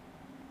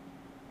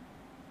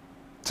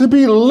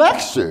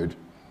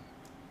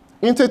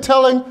 into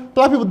telling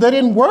black people they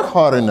didn't work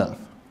hard enough.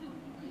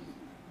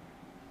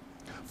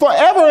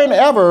 Forever and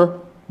ever,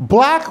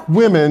 black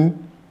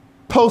women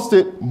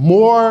posted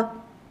more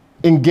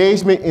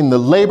engagement in the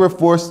labor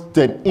force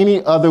than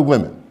any other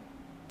women.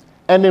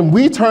 And then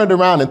we turned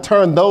around and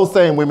turned those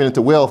same women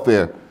into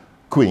welfare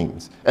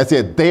queens and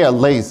said they are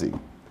lazy.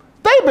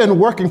 They've been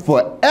working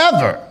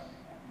forever.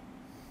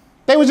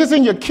 They were just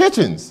in your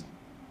kitchens.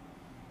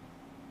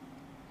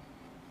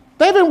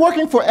 They've been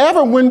working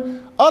forever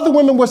when other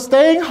women were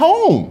staying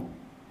home.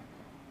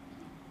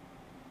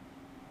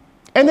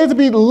 And then to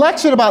be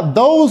lectured about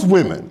those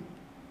women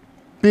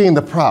being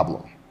the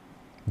problem,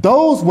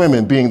 those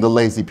women being the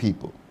lazy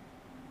people.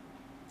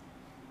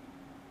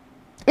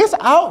 It's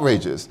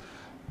outrageous.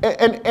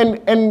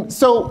 And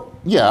so,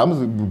 yeah,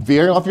 I'm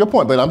veering off your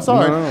point, but I'm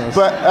sorry. No.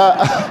 But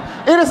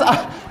it is,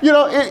 you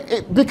know,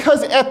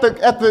 because at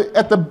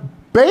the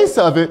base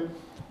of it,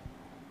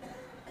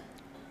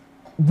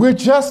 we're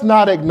just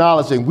not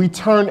acknowledging. We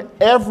turn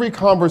every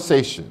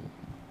conversation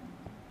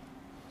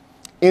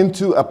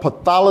into a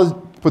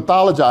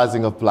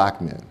pathologizing of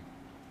black men.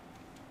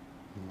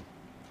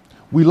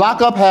 We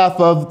lock up half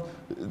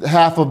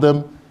of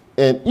them,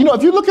 and you know,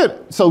 if you look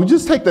at, so we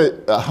just take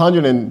the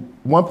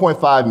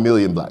 101.5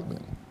 million black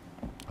men,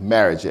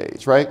 marriage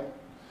age, right?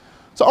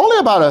 So only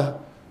about a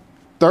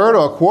third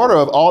or a quarter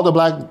of all the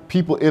black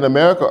people in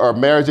America are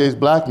marriage age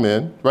black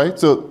men, right?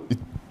 So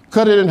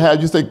cut it in half,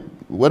 just take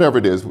whatever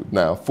it is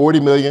now, 40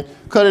 million,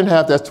 cut it in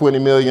half, that's 20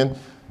 million.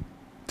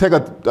 Take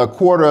a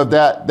quarter of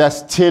that,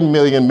 that's 10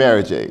 million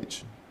marriage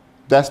age.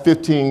 That's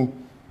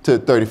 15 to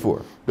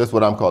 34. That's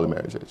what I'm calling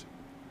marriage age,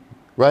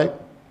 right?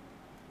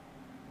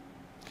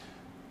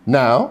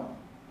 Now,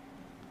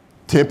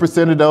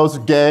 10% of those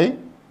are gay.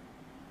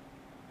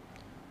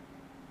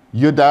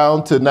 You're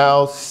down to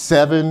now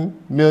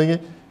 7 million.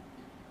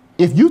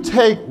 If you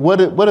take, what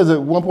is it,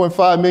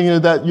 1.5 million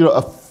of that, you know,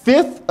 a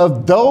fifth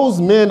of those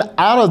men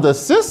out of the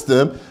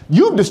system,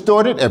 you've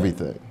distorted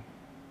everything.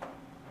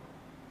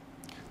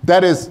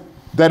 That is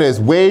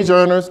wage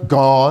earners,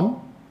 gone.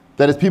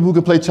 That is people who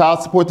can play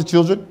child support to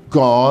children,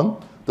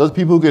 gone. Those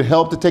people who can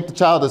help to take the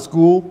child to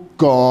school,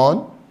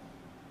 gone.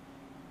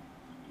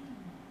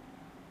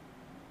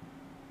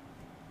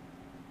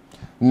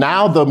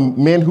 Now the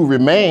men who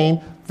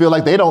remain feel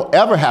like they don't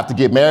ever have to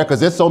get married because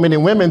there's so many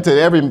women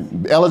to every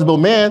eligible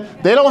man,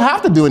 they don't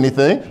have to do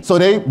anything, so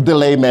they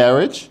delay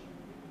marriage.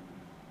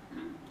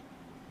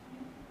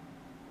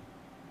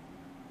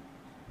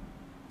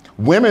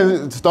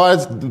 Women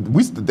started,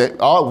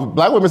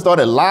 black women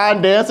started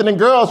line dancing in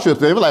girls' trips.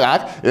 They were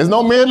like, there's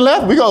no men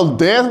left. We're going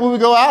to dance when we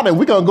go out and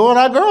we're going to go on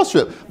our girls'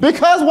 trip.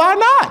 Because why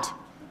not?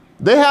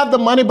 They have the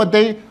money, but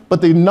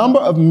the number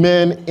of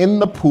men in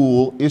the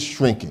pool is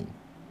shrinking.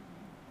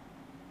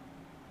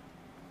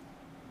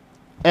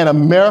 And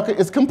America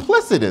is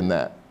complicit in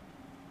that.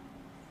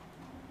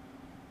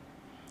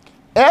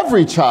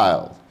 Every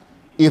child,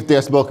 if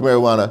they're smoking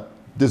marijuana,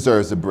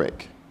 deserves a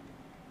break.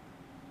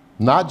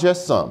 Not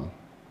just some.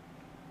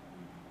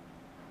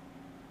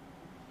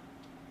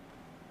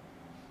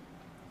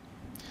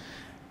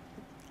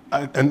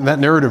 And that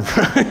narrative,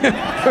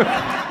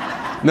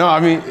 no,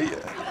 I mean,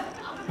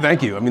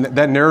 thank you. I mean,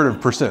 that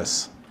narrative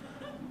persists.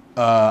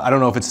 I don't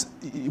know if it's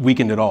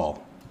weakened at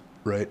all,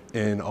 right?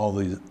 In all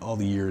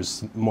the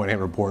years, Moynihan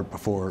Report,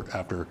 before,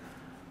 after.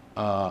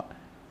 And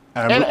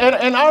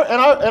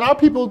our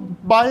people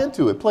buy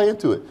into it, play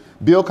into it.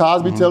 Bill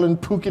Cosby telling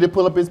Pookie to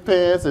pull up his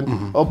pants, and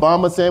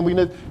Obama saying we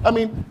need. I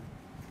mean,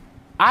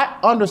 I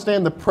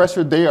understand the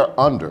pressure they are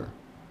under.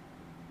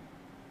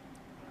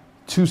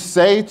 To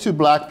say to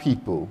black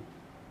people,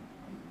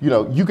 you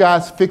know, you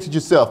guys fix it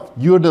yourself.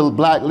 You're the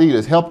black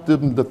leaders. Help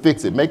them to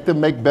fix it. Make them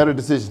make better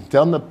decisions.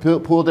 Tell them to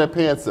pull their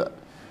pants up.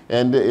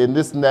 And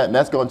this and that, and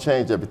that's going to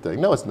change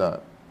everything. No, it's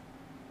not.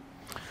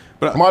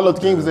 But Martin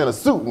Luther King was in a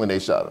suit when they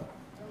shot him.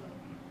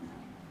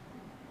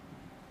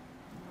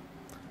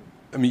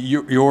 I mean,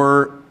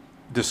 your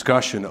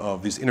discussion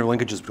of these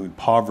interlinkages between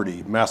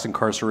poverty, mass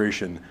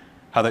incarceration,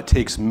 how that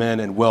takes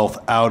men and wealth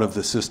out of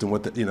the system,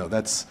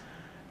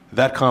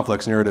 that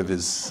complex narrative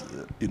is,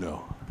 you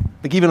know,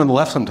 like even on the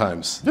left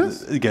sometimes,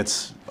 yes, it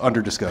gets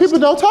under-discussed. People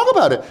don't talk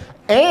about it.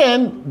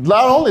 And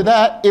not only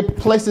that, it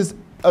places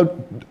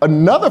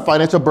another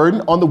financial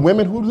burden on the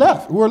women who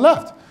are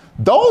left.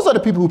 Those are the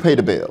people who pay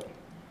the bail.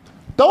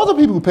 Those are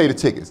the people who pay the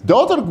tickets.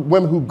 Those are the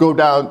women who go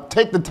down,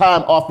 take the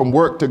time off from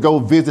work to go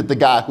visit the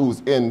guy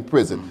who's in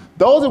prison.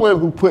 Those are women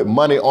who put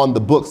money on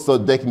the books so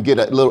they can get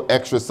a little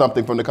extra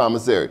something from the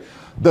commissary.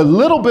 The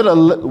little bit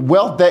of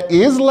wealth that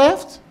is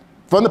left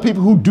from the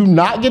people who do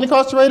not get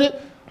incarcerated,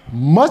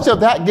 much of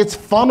that gets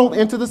funneled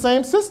into the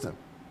same system,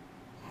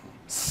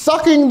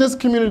 sucking this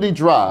community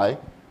dry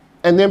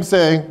and them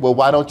saying, well,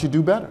 why don't you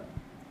do better?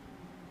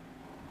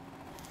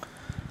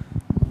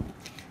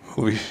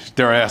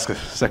 Dare I ask a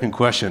second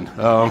question?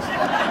 I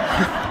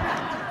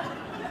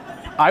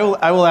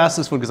will ask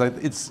this one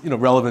because it's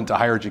relevant to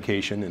higher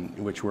education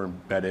in which we're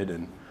embedded.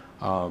 And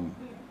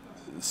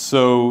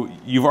so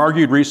you've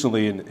argued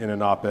recently in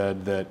an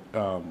op-ed that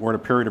we're in a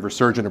period of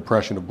resurgent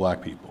oppression of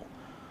black people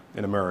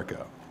in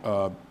America.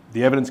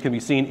 The evidence can be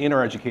seen in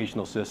our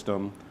educational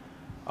system,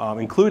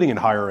 including in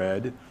higher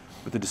ed,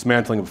 with the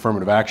dismantling of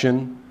affirmative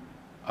action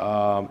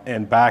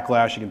and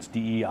backlash against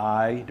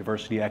DEI,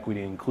 diversity,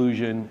 equity, and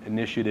inclusion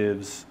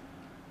initiatives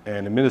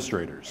and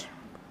administrators.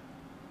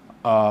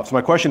 So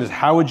my question is,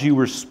 how would you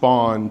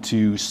respond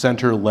to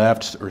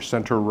center-left or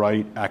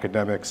center-right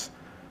academics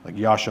like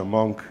Yasha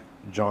Monk,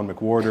 John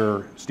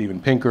McWhorter,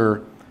 Steven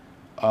Pinker,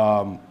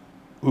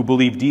 who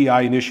believe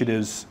DEI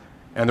initiatives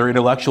and their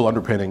intellectual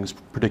underpinnings,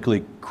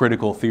 particularly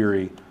critical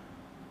theory,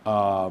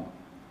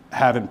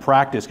 have in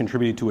practice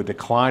contributed to a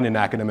decline in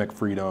academic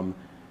freedom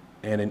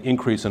and an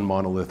increase in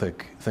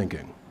monolithic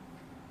thinking.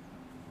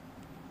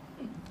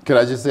 Can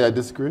I just say I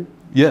disagree?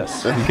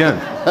 Yes, you can.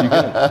 You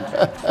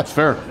can. It's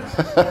fair.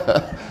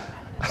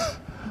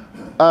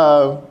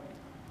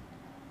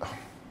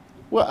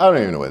 Well, I don't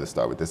even know where to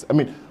start with this. I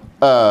mean,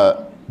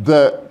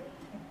 the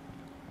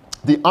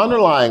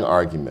underlying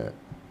argument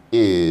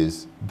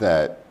is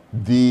that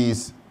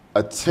these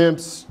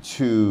attempts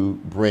to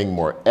bring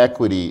more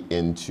equity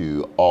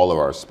into all of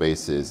our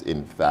spaces,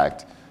 in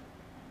fact,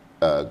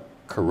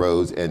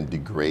 corrodes and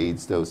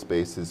degrades those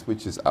spaces,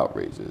 which is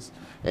outrageous,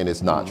 and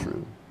it's not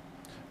true,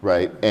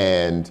 right?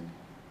 And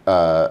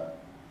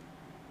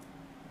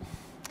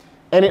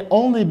it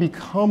only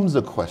becomes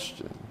a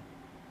question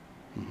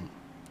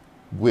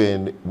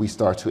when we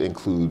start to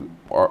include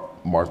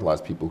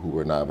marginalized people who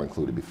were never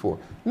included before.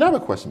 Never a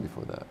question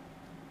before that.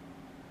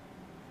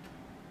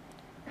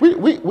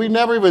 We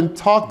never even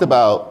talked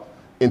about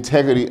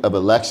integrity of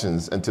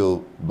elections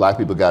until black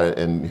people got it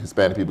and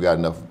Hispanic people got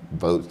enough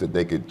votes that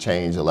they could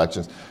change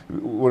elections.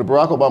 When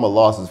Barack Obama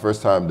lost, it's the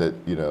first time that,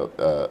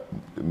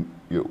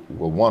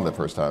 well, one of the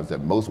first times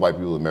that most white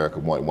people in America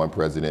wanted one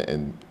president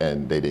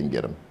and they didn't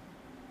get him.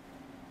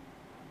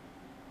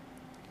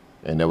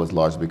 And that was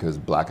largely because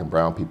black and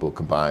brown people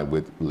combined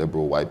with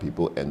liberal white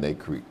people and they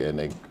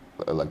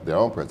elect their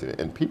own president,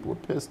 and people were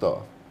pissed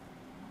off.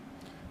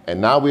 And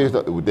now they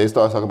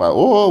start talking about,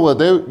 oh,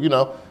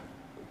 well,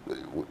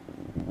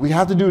 we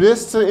have to do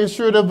this to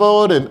ensure the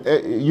vote,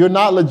 and you're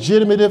not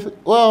legitimate if,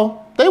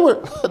 well, they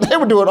were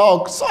doing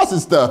all sorts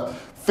of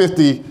stuff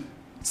 50,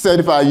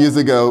 75 years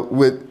ago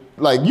with,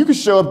 like, you could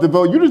show up to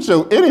vote, you didn't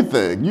show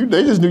anything.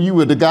 They just knew you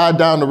were the guy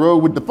down the road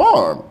with the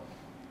farm,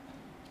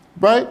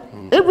 right?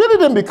 It really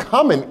didn't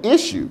become an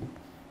issue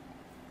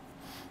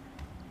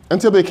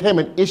until it became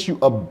an issue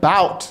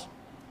about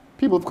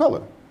people of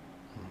color.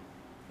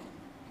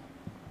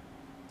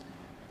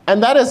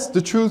 And that is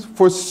the truth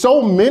for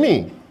so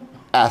many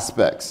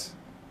aspects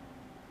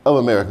of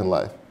American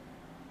life.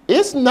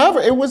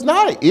 It was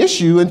not an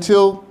issue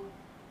until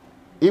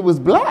it was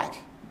black.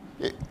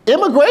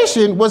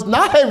 Immigration was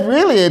not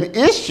really an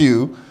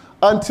issue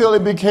until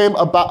it became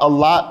about a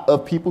lot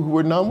of people who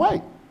were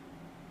non-white.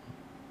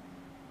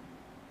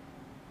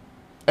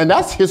 And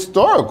that's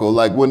historical.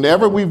 Like,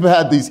 whenever we've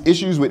had these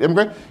issues with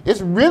immigrants, it's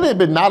really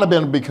not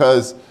been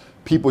because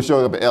people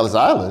showing up at Ellis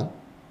Island.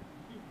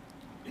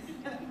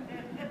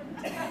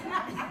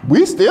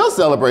 We still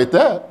celebrate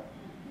that,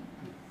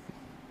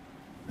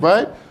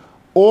 right?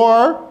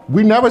 Or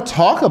we never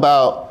talk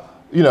about,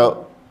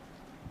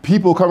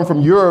 people coming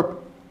from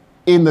Europe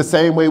in the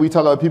same way we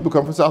talk about people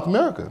coming from South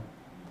America.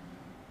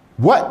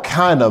 What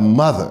kind of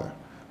mother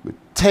would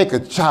take a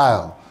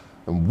child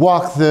and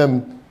walk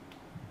them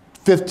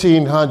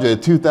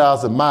 1,500,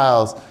 2,000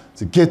 miles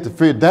to get the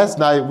freedom? That's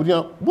not,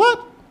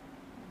 what?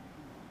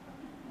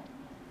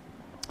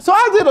 So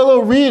I did a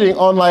little reading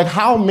on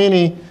how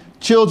many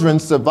children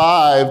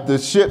survived the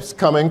ships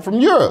coming from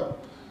Europe.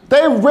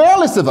 They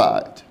rarely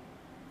survived.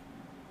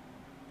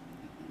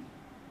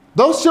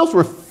 Those ships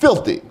were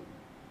filthy.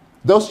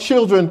 Those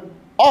children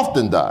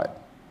often died.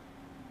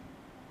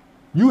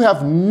 You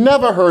have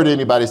never heard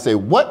anybody say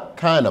what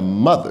kind of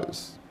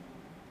mothers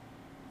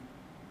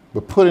were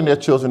putting their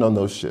children on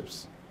those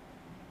ships.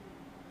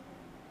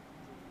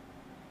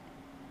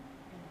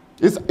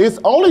 It's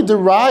only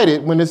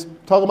derided when it's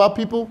talking about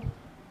people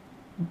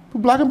who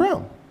are black and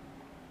brown.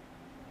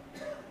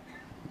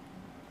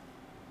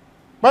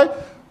 Right?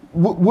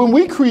 When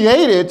we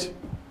created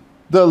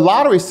the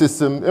lottery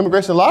system,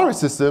 immigration lottery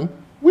system,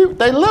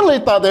 they literally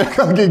thought they were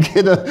going to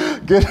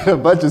get a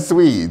bunch of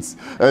Swedes,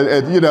 or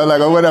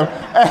whatever.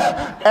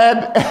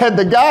 And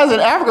the guys in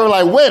Africa were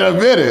like, wait a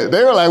minute.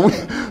 They were like,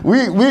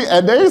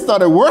 and they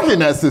started working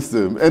that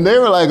system. And they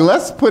were like,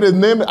 let's put our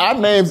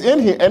names in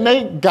here. And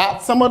they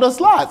got some of the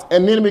slots.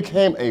 And then it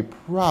became a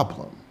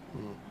problem.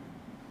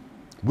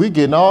 We're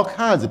getting all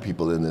kinds of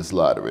people in this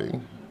lottery.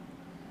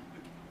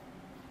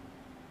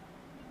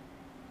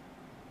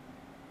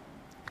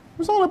 It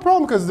was only a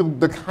problem because of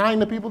the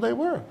kind of people they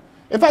were.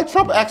 In fact,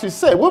 Trump actually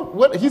said,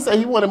 what he said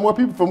he wanted more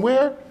people from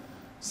where?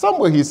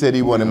 Somewhere he said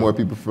he wanted more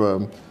people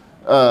from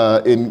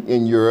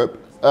in Europe.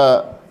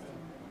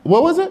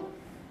 What was it?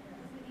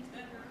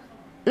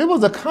 It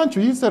was a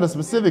country. He said a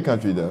specific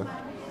country, though.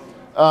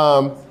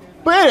 But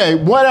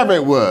anyway, whatever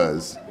it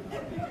wasn't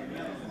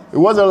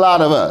a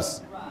lot of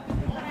us.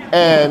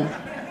 And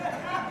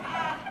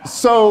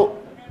so,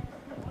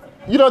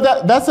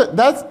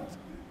 that's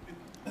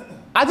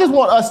I just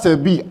want us to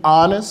be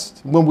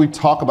honest when we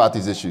talk about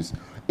these issues.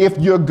 If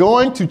you're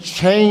going to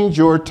change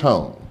your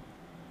tone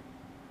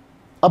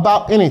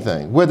about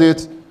anything, whether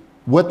it's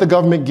what the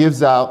government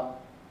gives out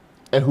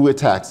and who it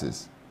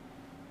taxes,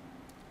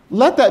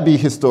 let that be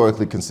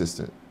historically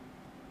consistent.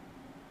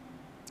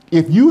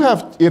 If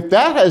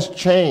that has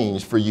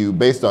changed for you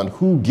based on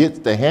who gets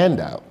the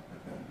handout,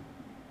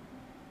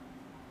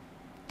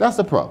 that's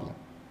the problem.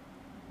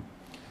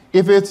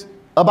 If it's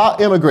about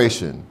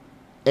immigration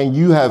and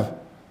you have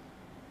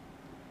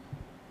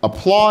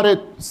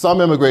applauded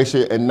some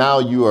immigration, and now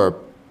you are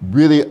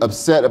really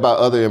upset about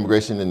other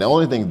immigration, and the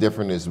only thing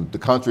different is the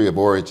country of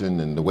origin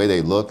and the way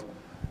they look,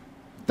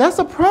 that's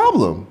a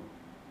problem.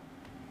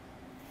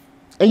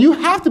 And you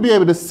have to be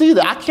able to see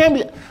that.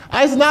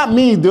 It's not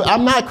me, dude.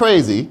 I'm not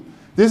crazy.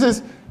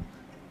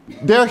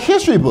 There are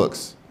history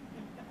books.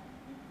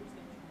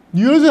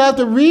 You just have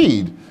to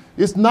read.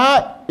 It's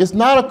not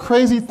a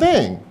crazy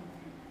thing.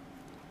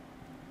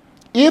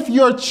 If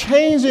you're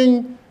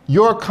changing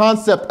your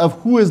concept of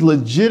who is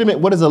legitimate,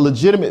 what is a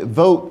legitimate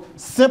vote,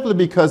 simply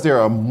because there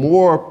are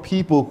more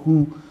people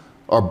who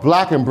are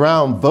black and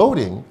brown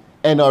voting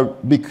and are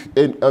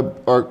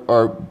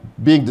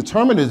being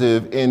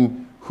determinative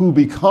in who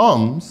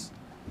becomes,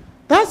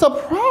 that's a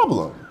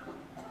problem.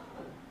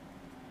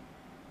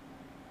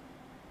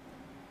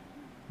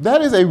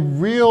 That is a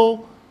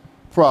real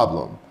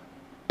problem.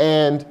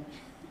 And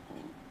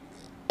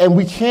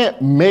we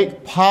can't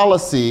make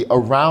policy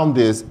around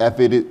this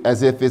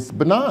as if it's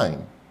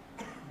benign.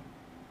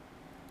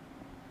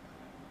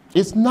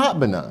 It's not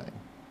benign.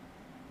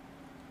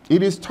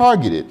 It is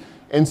targeted.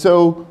 And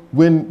so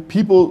when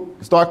people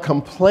start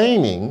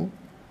complaining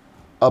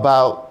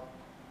about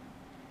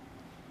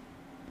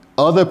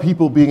other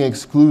people being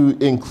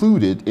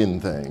included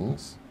in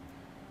things,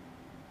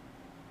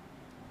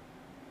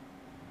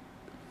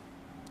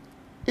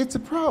 it's a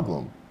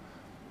problem.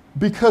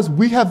 Because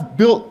we have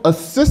built a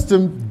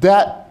system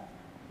that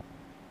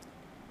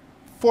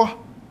for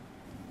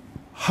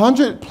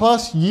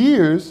 100+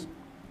 years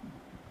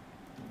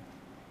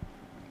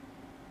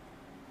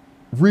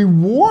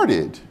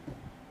rewarded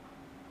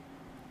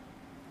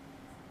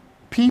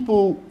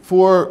people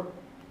for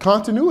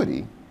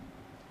continuity.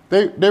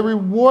 They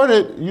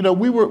rewarded,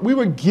 we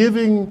were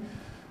giving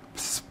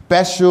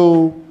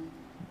special,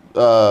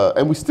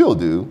 and we still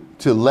do,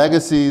 to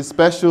legacies,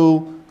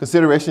 special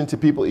consideration to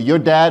people. Your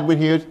dad went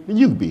here,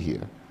 you'd be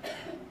here.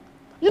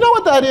 You know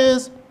what that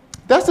is?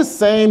 That's the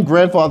same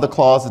grandfather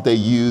clause that they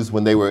used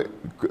when they were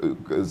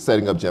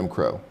setting up Jim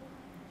Crow.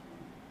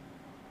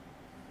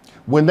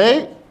 When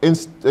they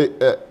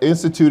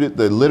instituted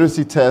the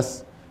literacy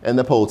tests and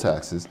the poll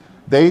taxes,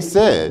 they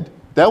said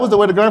that was the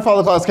way the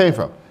grandfather clause came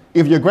from.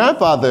 If your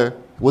grandfather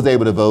was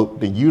able to vote,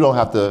 then you don't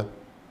have to,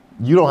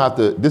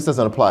 this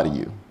doesn't apply to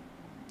you.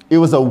 It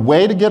was a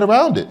way to get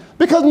around it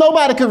because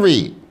nobody could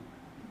read.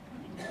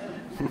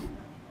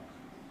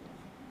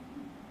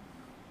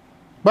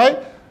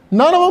 Right?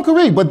 None of them could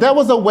read, but that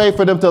was a way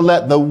for them to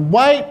let the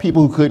white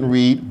people who couldn't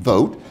read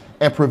vote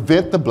and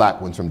prevent the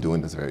black ones from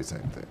doing this very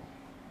same thing.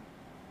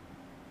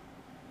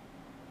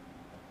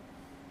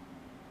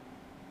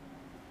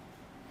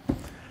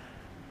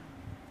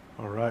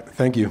 All right,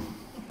 thank you.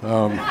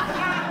 In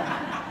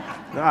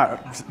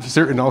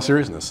all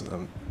seriousness.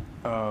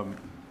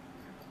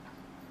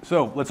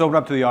 So let's open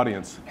up to the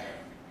audience.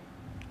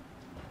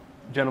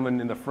 Gentleman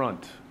in the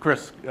front.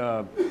 Chris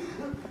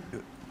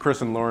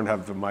and Lauren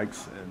have the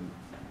mics.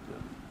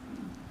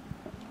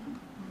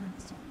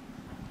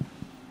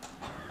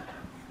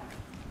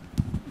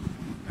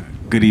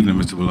 Good evening,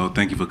 Mr. Below.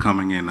 Thank you for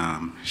coming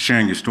and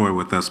sharing your story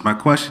with us. My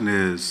question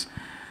is,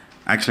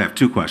 I actually have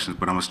two questions,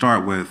 but I'm going to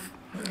start with,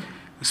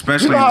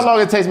 especially... You know how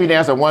long it takes me to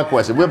answer one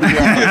question? We'll be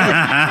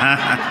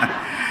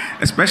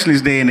especially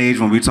this day and age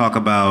when we talk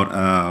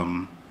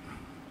about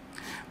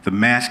the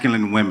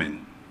masculine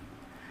women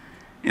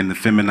and the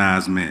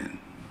feminized men.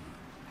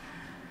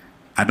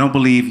 I don't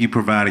believe you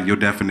provided your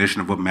definition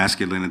of what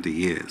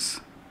masculinity is.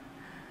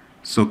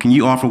 So can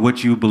you offer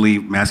what you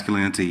believe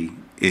masculinity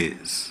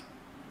is?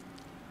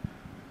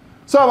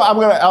 So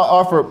I'll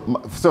offer,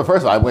 so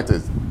first of all, I went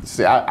to,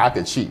 see, I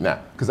could cheat now,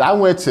 because I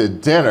went to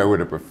dinner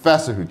with a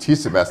professor who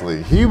teaches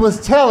masculinity. He was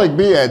telling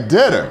me at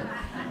dinner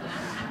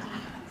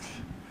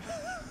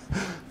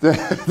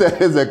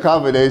that is a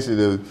combination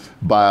of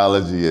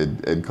biology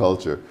and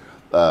culture,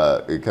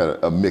 kind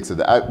of a mix of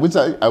that, which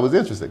I was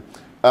interesting.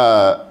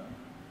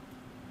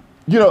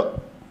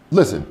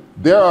 Listen,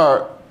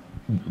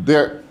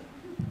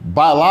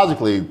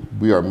 biologically,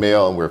 we are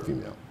male and we're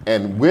female.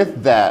 And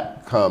with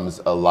that comes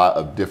a lot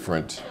of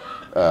different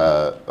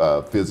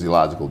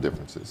physiological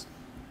differences.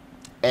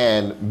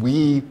 And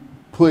we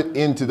put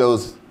into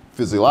those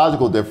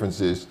physiological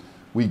differences,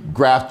 we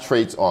graft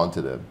traits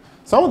onto them.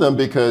 Some of them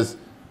because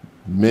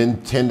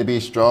men tend to be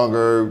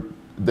stronger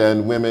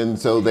than women,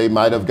 so they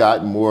might have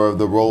gotten more of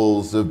the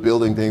roles of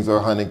building things or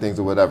hunting things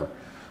or whatever.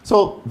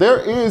 So there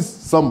is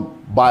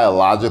some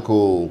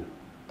biological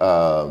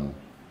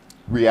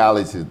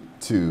reality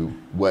to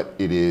what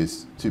it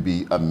is to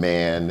be a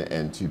man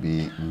and to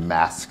be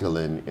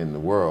masculine in the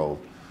world.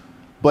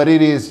 But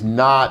it is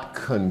not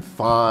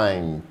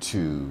confined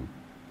to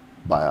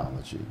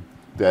biology.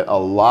 That a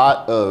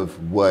lot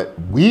of what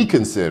we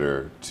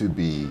consider to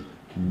be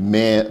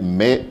a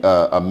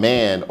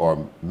man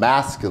or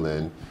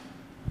masculine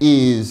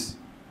is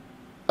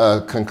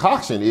a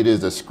concoction. It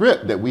is a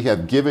script that we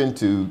have given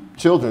to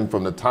children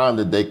from the time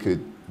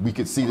that we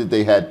could see that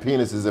they had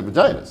penises and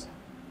vaginas,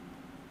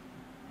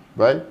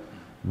 right?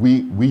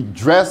 We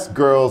dress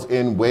girls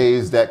in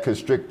ways that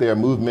constrict their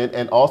movement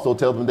and also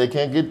tell them they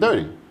can't get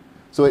dirty.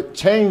 So it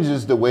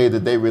changes the way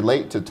that they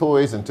relate to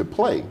toys and to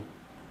play.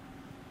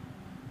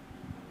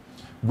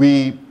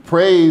 We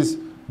praise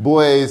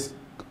boys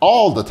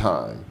all the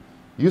time.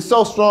 You're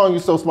so strong,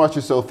 you're so smart,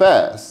 you're so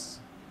fast.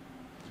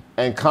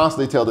 And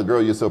constantly tell the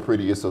girl, you're so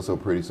pretty, you're so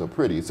pretty, so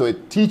pretty. So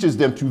it teaches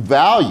them to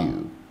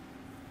value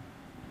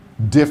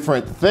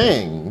different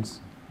things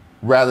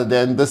rather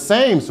than the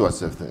same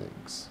sorts of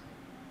things.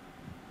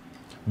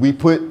 We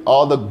put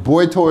all the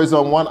boy toys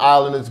on one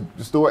aisle in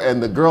the store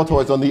and the girl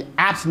toys on the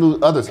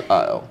absolute other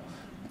aisle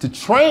to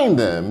train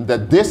them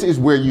that this is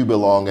where you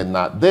belong and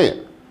not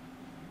there.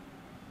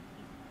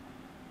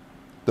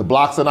 The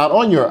blocks are not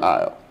on your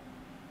aisle.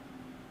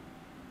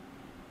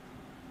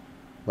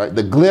 Right?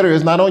 The glitter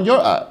is not on your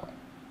aisle.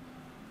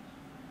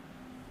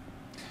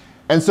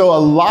 And so a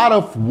lot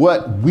of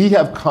what we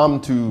have come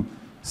to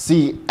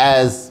see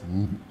as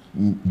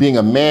being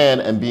a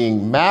man and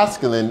being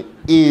masculine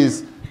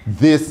is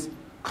this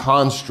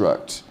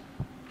construct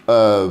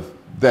of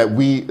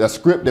a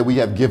script that we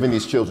have given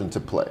these children to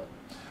play.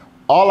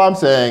 All I'm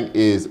saying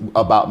is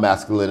about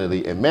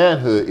masculinity and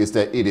manhood is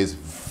that it is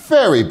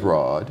very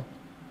broad.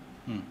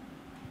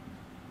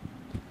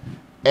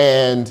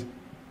 And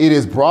it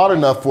is broad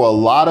enough for a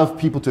lot of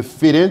people to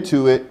fit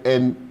into it,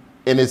 and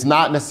it's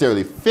not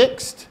necessarily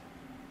fixed.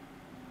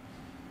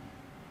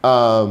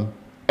 And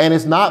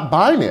it's not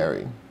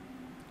binary.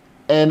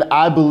 And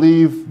I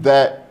believe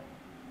that,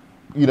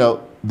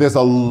 there's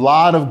a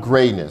lot of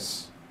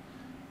grayness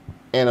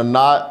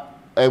where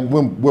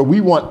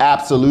we want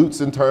absolutes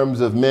in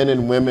terms of men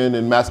and women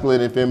and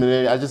masculinity and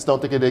femininity. I just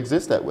don't think it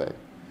exists that way.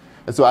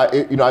 And so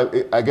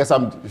I guess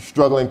I'm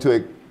struggling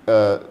to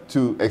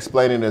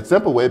explain it in a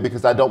simple way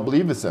because I don't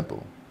believe it's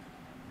simple.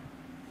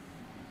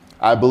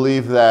 I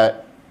believe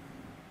that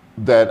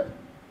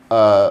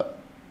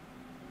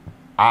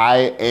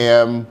I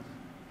am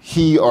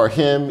he or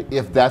him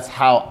if that's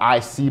how I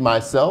see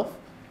myself.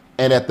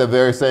 And at the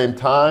very same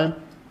time,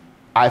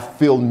 I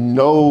feel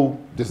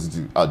this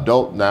is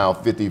adult now,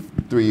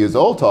 53 years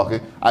old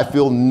talking, I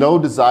feel no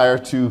desire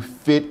to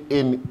fit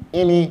in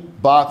any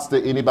box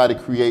that anybody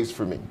creates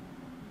for me,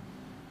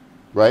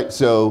 right?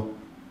 So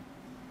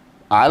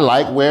I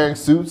like wearing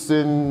suits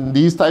and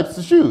these types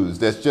of shoes.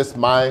 That's just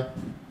my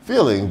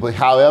feeling. But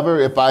however,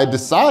 if I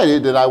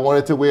decided that I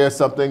wanted to wear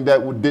something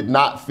that did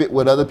not fit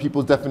what other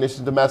people's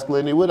definitions of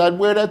masculinity would, I'd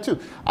wear that too.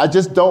 I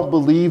just don't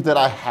believe that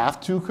I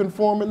have to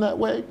conform in that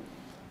way.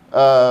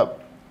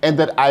 And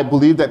that I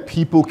believe that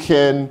people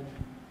can,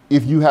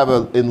 if you have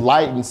an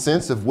enlightened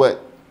sense of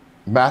what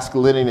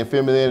masculinity and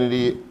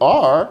femininity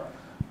are,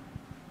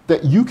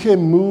 that you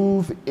can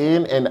move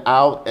in and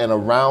out and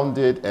around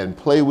it and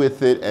play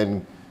with it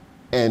and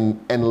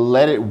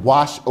let it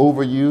wash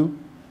over you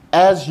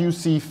as you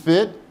see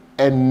fit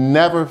and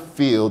never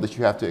feel that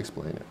you have to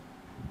explain it.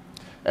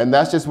 And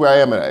that's just where I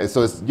am.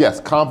 So it's, yes,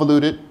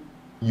 convoluted.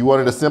 You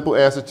wanted a simple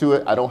answer to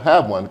it. I don't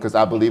have one because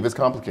I believe it's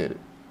complicated.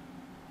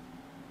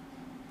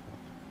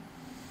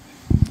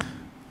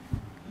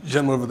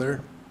 Gentleman over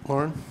there,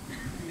 Lauren.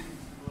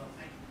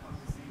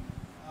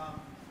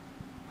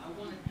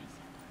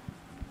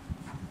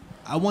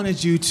 I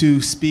wanted you to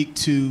speak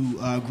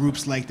to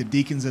groups like the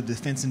Deacons of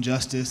Defense and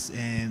Justice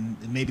and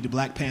maybe the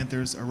Black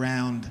Panthers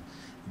around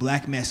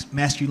black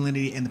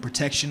masculinity and the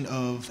protection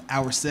of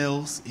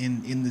ourselves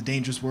in the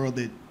dangerous world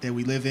that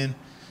we live in,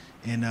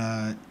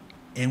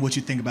 and what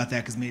you think about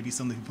that, because maybe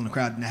some of the people in the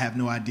crowd have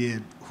no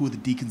idea who the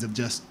Deacons of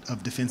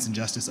Defense and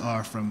Justice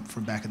are from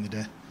back in the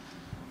day.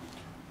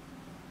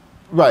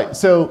 Right.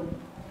 So,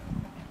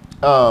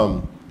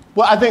 well,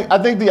 I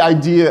think the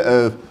idea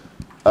of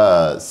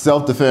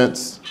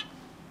self-defense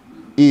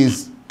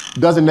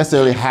doesn't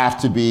necessarily have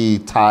to be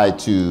tied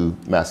to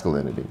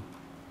masculinity,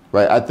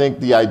 right? I think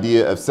the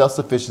idea of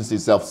self-sufficiency,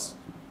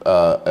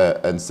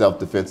 and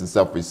self-defense and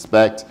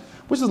self-respect,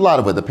 which is a lot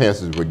of what the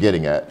Panthers were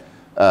getting at.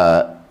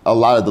 A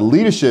lot of the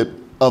leadership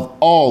of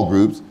all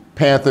groups,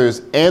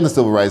 Panthers and the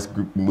Civil Rights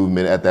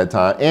Movement at that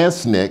time, and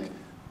SNCC,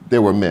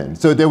 there were men.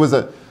 So there was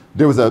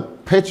a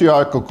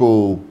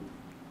patriarchal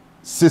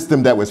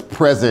system that was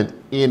present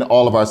in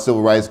all of our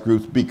civil rights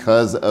groups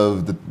because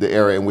of the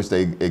era in which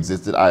they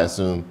existed, I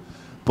assume.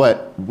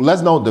 But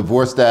let's don't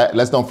divorce that.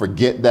 Let's don't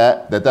forget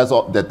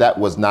that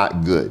was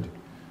not good.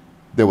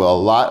 There were a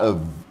lot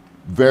of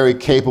very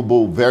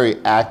capable, very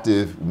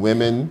active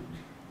women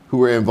who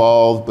were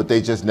involved, but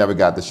they just never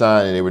got the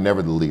shine and they were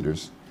never the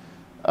leaders.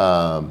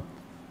 I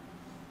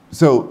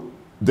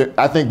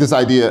think this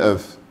idea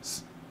of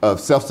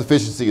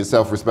self-sufficiency and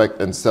self-respect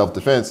and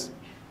self-defense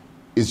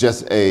is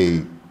just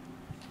a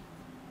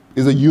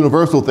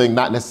universal thing,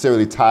 not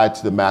necessarily tied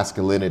to the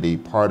masculinity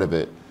part of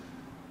it.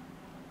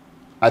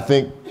 I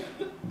think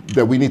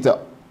that we need to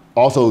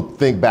also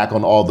think back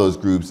on all those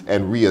groups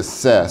and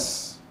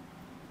reassess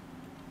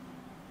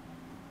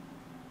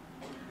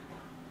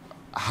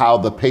how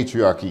the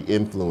patriarchy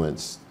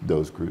influenced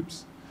those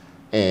groups.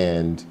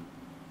 And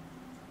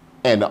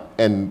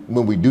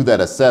when we do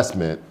that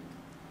assessment,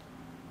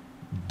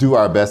 do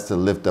our best to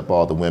lift up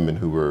all the women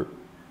who were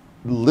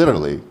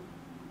literally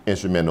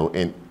instrumental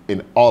in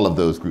all of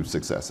those group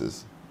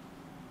successes.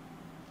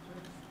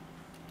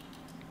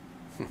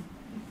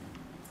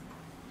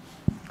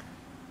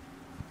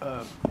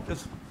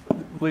 This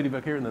lady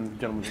back here, and then the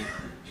gentleman here.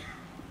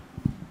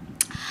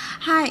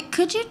 Hi,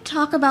 could you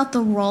talk about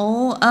the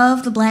role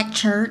of the Black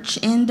church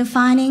in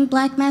defining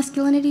Black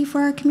masculinity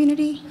for our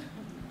community?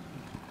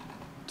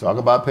 Talk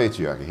about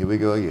patriarchy. Here we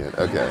go again.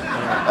 Okay.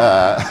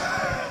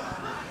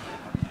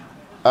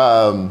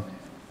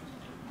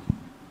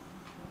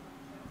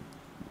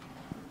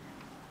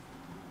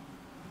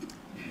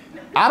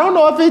 I don't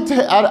know if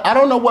I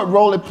don't know what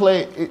role it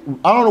play.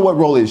 I don't know what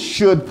role it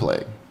should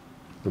play.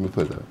 Let me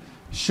put it that way.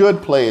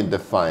 Should play in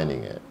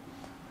defining it.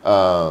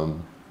 But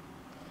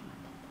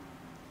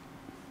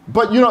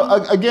you know,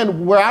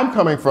 again, where I'm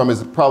coming from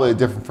is probably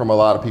different from a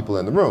lot of people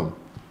in the room.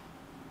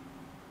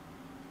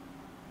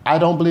 I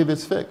don't believe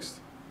it's fixed.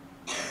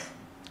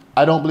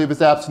 I don't believe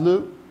it's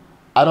absolute.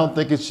 I don't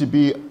think it should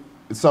be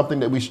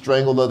something that we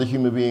strangle other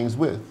human beings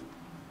with.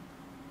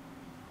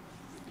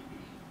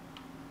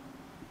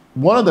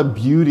 One of the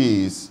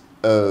beauties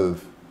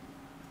of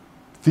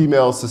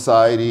female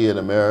society in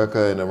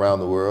America and around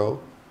the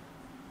world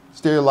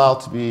is they're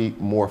allowed to be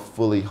more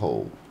fully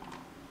whole.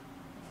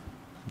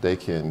 They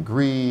can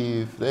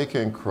grieve, they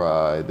can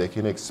cry, they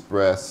can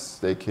express,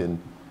 they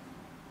can.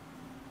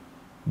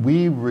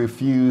 We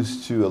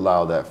refuse to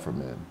allow that for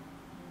men.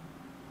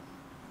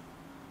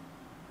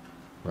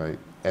 Right?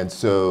 And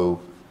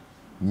so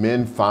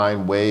men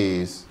find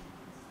ways,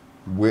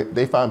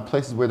 they find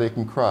places where they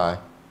can cry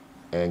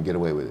and get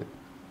away with it.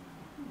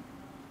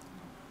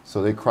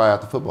 So they cry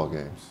out the football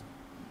games.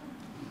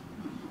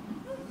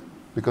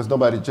 Because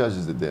nobody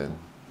judges it then.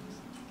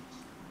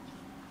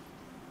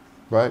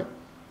 Right?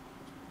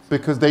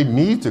 Because they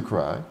need to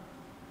cry.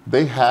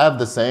 They have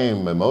the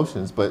same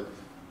emotions, but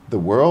the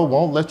world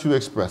won't let you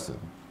express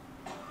them.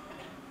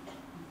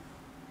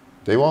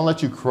 They won't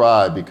let you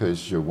cry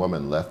because your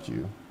woman left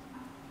you.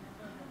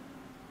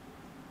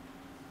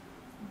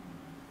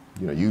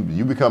 You know,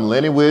 you become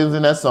Lenny Williams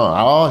in that song.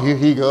 Oh, here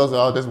he goes,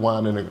 oh, this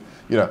wine and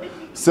you know.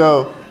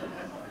 So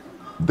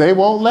they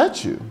won't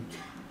let you.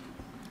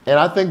 And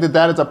I think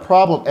that is a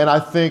problem. And I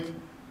think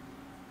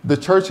the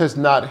church has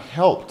not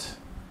helped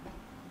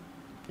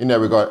in that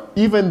regard,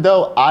 even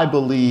though I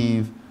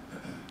believe,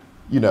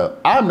 you know,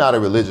 I'm not a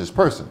religious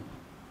person,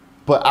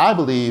 but I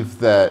believe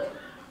that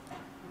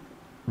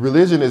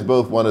religion is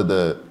both one of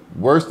the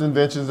worst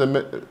inventions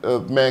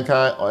of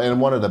mankind and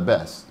one of the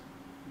best.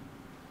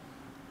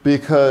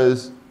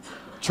 Because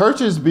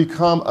churches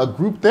become a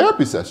group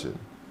therapy session.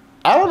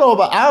 I don't know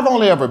about, I've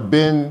never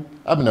been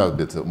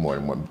to more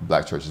than one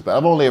black churches, but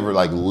I've only ever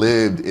like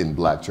lived in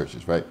black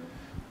churches, right?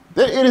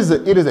 It is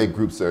a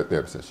group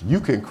therapy session. You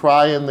can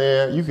cry in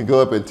there. You can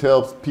go up and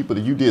tell people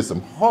that you did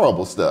some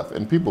horrible stuff,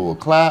 and people will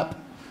clap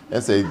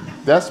and say,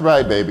 "That's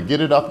right, baby.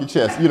 Get it off your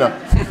chest." You know,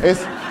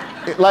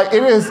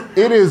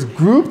 it is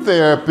group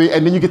therapy,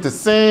 and then you get to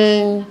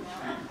sing,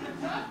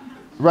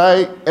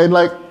 right? And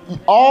like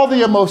all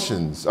the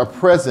emotions are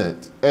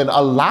present and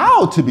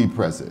allowed to be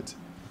present.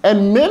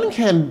 And men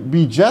can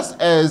be just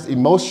as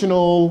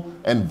emotional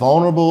and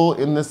vulnerable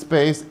in this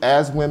space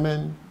as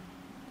women.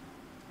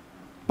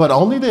 But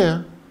only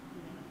there.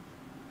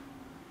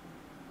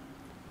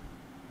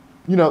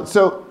 You know,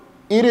 so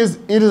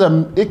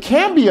it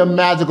can be a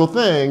magical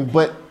thing,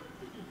 but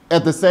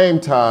at the same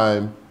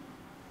time,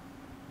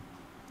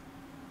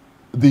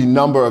 the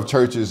number of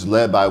churches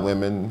led by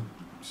women,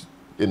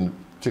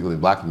 particularly in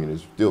black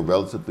communities, is still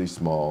relatively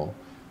small,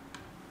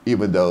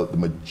 even though the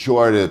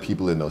majority of the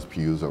people in those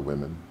pews are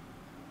women.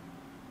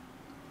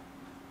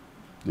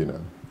 You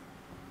know,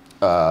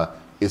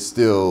 it's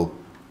still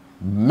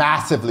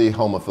massively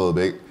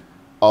homophobic,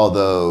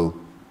 although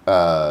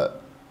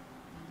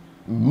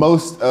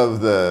most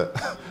of the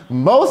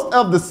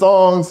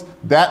songs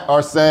that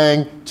are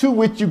sang "To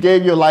which you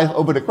gave your life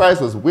over to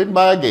Christ" was written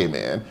by a gay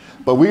man.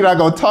 But we're not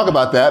going to talk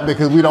about that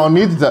because we don't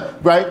need to,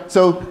 right?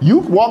 So you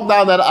walk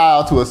down that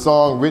aisle to a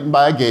song written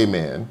by a gay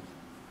man,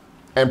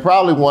 and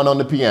probably one on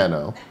the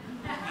piano,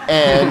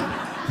 and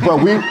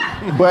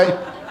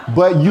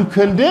but you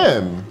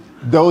condemn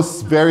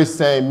those very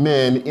same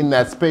men in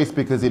that space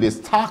because it is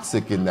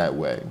toxic in that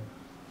way.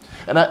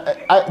 And I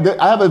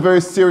have a very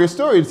serious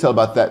story to tell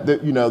about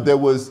that. You know,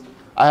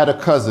 I had a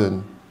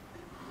cousin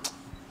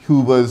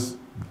who was,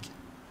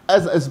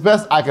 as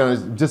best I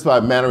can, just by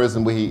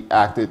mannerism, where he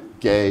acted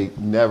gay,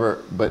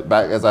 never, but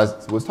back, as I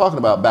was talking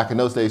about, back in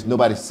those days,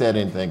 nobody said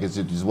anything because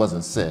it just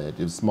wasn't said.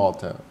 It was a small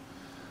town.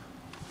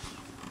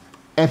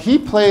 And he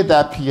played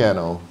that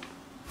piano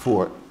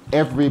for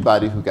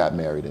everybody who got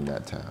married in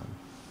that town.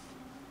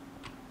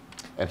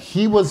 And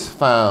he was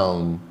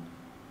found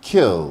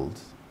killed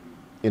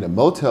in a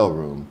motel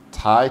room,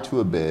 tied to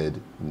a bed,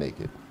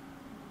 naked.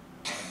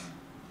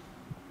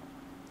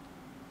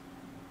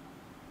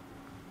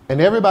 And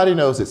everybody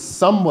knows that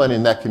someone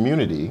in that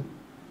community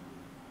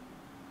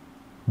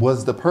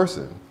was the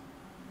person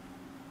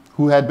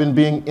who had been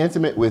being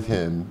intimate with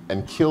him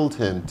and killed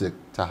him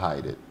to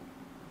hide it.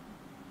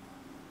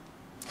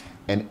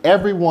 And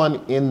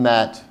everyone in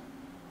that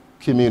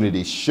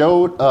community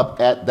showed up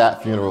at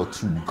that funeral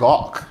to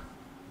gawk,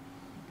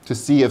 to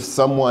see if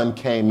someone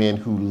came in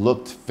who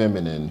looked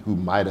feminine, who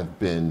might have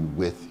been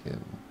with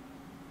him.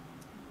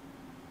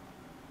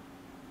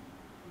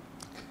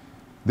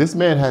 This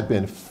man had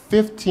been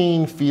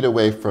 15 feet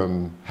away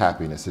from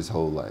happiness his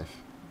whole life,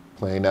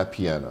 playing that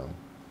piano.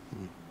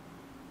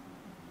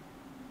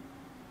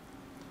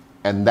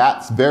 And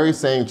that very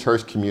same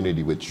church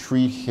community would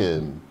treat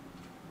him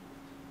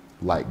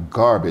like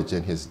garbage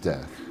in his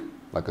death,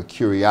 like a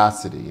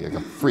curiosity, like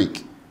a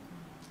freak.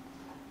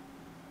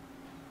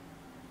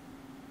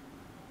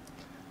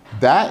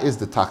 That is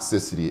the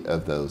toxicity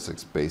of those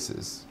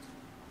spaces.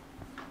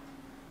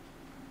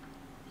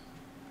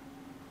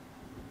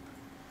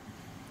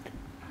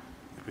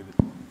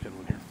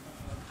 Gentleman here.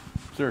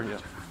 Sir, yeah.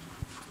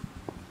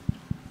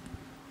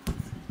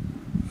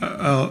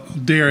 I'll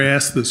dare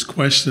ask this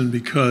question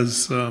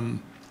because I'll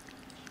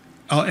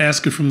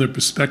ask it from the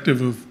perspective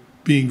of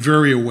being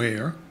very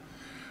aware,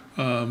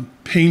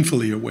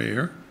 painfully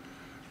aware,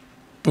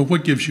 but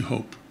what gives you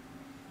hope?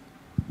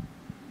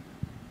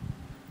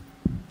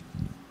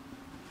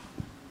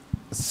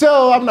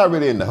 So I'm not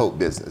really in the hope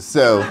business.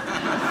 So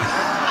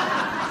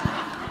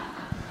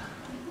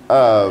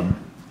I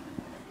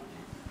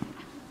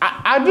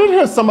did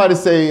hear somebody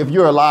say if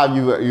you're alive,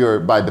 you're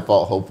by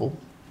default hopeful.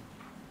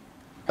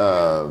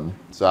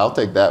 So I'll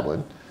take that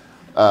one.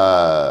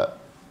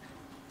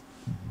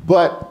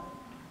 But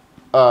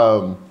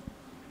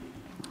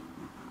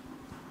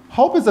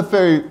hope is a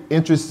very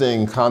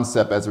interesting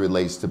concept as it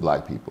relates to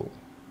black people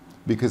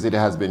because it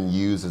has been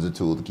used as a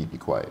tool to keep you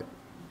quiet.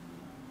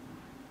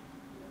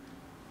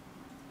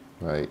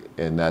 Right?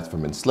 And that's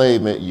from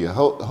enslavement. You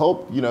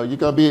hope you know,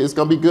 it's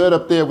gonna be good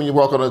up there when you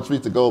walk on the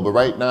streets of gold, but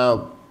right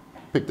now,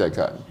 pick that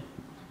cotton.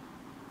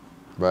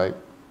 Right?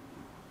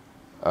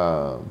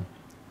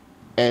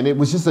 And it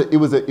was just it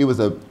was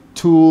a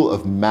tool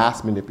of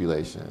mass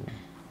manipulation.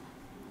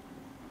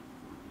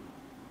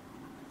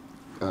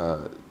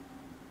 Have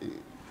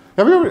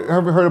you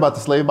ever heard about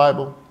the slave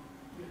Bible?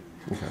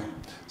 Okay.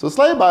 So the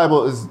slave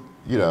Bible is,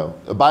 you know,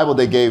 a Bible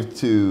they gave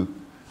to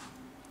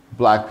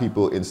black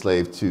people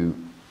enslaved to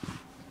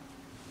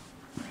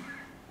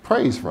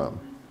praise from.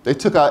 They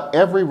took out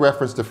every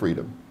reference to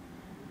freedom.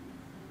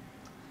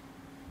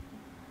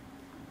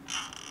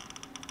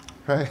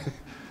 Right?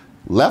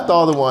 Left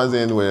all the ones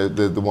in where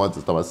the ones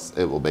that talk about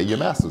obey your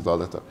masters, all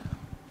that stuff.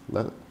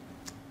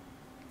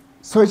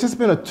 So it's just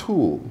been a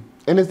tool,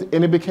 and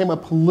it became a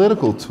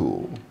political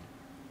tool.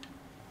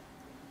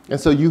 And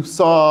so you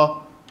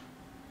saw,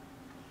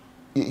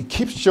 it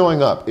keeps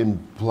showing up in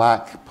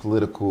black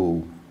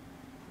political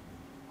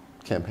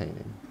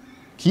campaigning.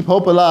 Keep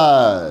hope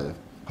alive,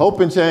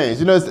 hope and change.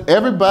 You know,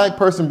 every black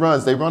person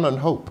runs, they run on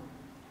hope.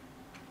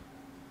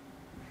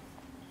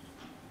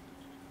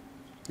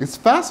 It's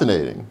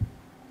fascinating.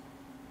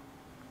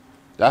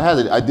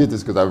 I did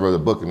this because I wrote a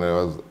book and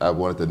I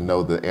wanted to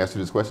know the answer to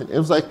this question. It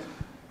was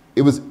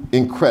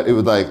incredible. It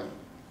was like,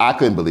 I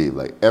couldn't believe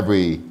like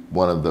every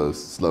one of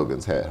those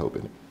slogans had hope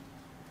in it.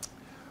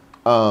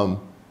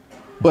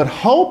 But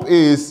hope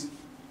is,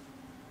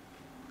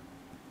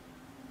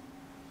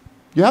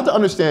 you have to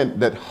understand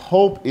that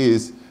hope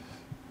is,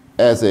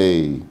 as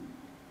a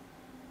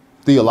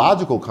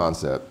theological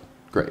concept,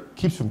 great.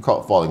 Keeps from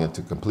falling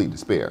into complete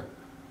despair.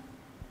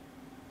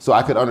 So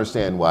I could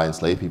understand why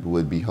enslaved people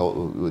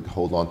would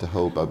hold on to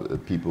hope.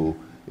 People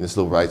in the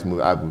civil rights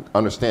movement, I would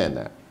understand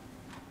that.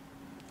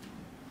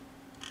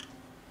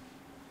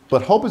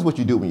 But hope is what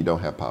you do when you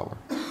don't have power.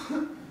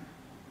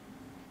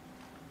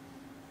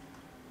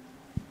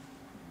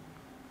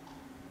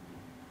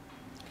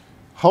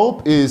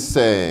 Hope is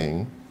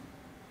saying,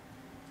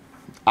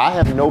 I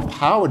have no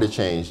power to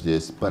change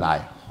this, but I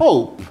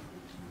hope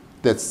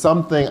that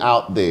something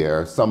out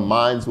there, some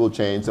minds will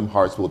change, some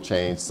hearts will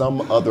change,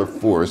 some other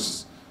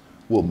force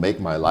will make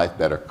my life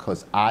better,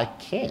 because I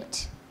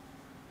can't.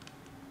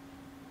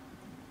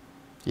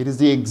 It is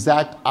the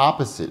exact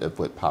opposite of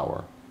what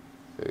power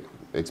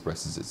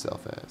expresses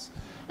itself as.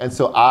 And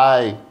so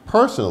I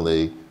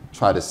personally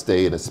try to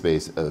stay in a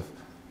space of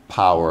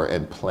power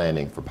and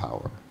planning for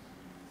power,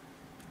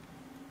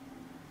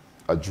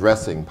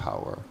 addressing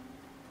power,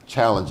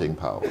 challenging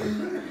power.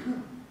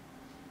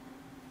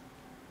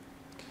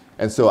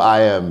 And so I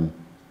am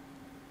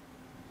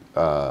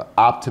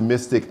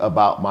optimistic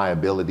about my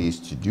abilities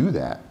to do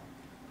that,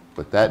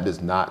 but that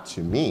does not,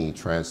 to me,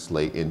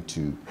 translate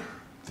into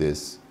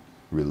this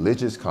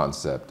religious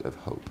concept of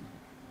hope.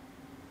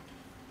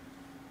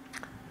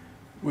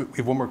 We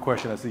have one more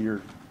question. I see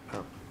your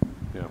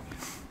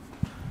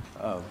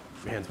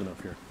hand's been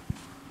up here.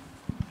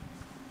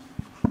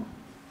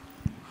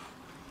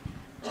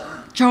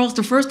 Charles,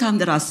 the first time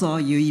that I saw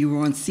you, you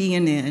were on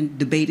CNN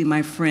debating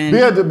my friend.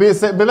 But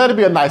let it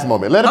be a nice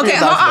moment. Let it be a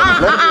nice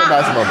moment. Let it be a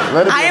nice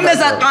moment. I am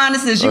as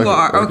honest as you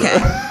are. Okay.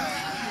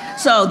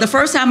 So the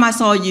first time I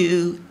saw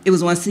you, it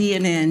was on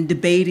CNN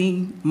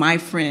debating my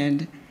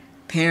friend,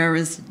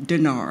 Paris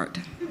Denard.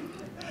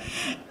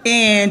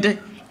 And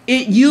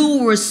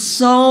you were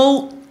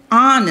so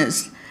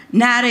honest,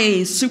 not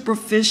a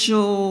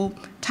superficial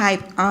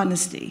type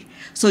honesty.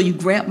 So you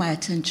grabbed my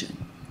attention,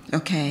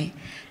 okay?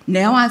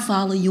 Now I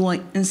follow you on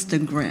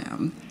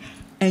Instagram,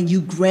 and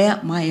you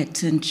grab my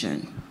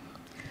attention.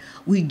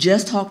 We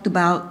just talked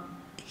about,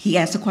 he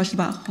asked a question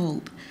about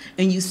hope.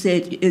 and you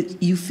said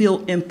you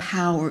feel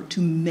empowered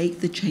to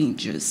make the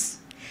changes.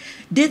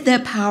 Did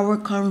that power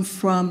come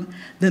from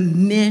the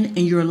men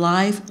in your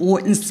life or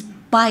in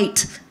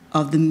spite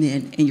of the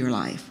men in your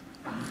life?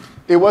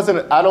 It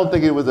wasn't, I don't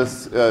think it was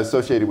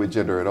associated with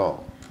gender at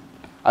all.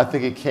 I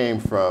think it came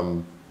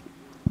from,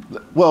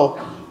 well,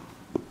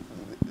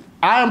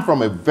 I am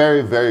from a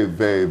very, very,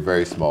 very,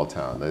 very small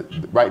town.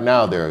 Right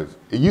now, it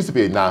used to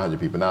be 900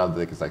 people. Now I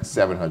think it's like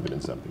 700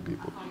 and something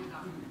people,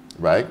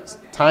 right? It's a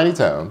tiny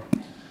town.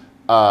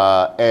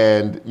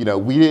 And, you know,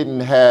 we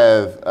didn't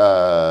have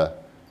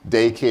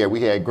daycare.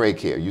 We had great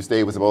care. You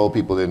stayed with some old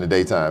people in the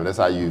daytime. That's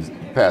how you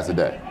pass the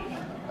day.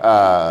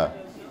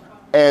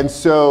 And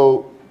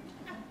so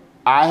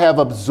I have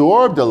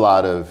absorbed a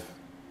lot of,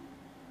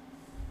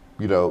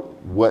 you know,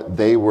 what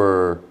they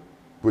were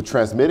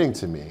transmitting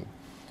to me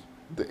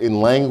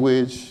in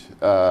language,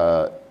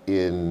 absorbed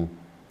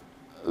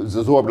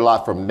a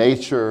lot from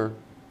nature,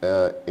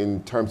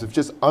 in terms of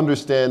just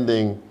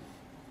understanding,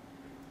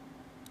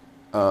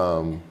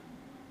 you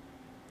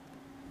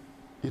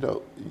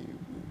know,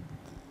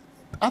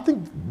 I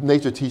think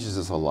nature teaches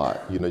us a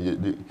lot. You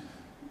know,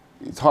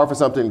 it's hard for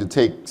something to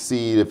take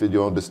seed if you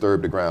don't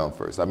disturb the ground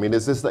first. I mean,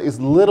 it's just it's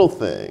little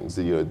things.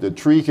 You know, the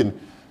tree can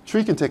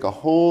take a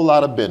whole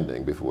lot of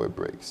bending before it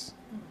breaks.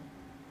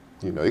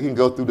 You know, it can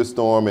go through the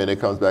storm and it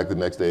comes back the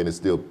next day and it's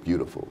still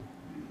beautiful.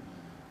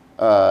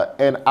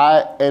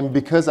 And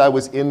because I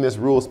was in this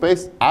rural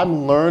space,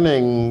 I'm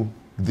learning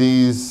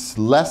these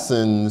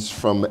lessons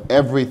from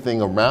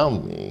everything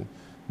around me,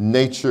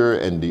 nature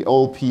and the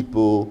old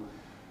people.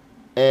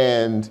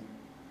 And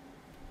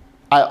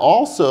I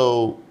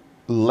also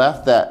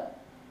left that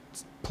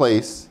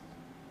place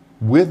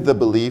with the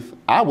belief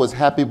I was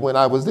happy when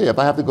I was there. If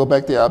I have to go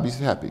back there, I'll be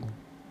happy.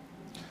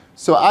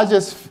 So I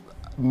just,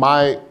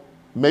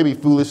 maybe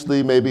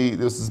foolishly, maybe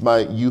this is my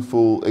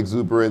youthful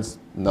exuberance,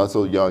 not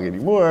so young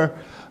anymore,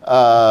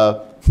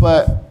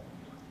 but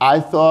I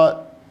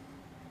thought,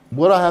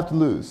 what do I have to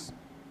lose?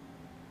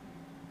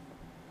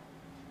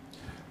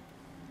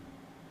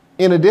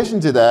 In addition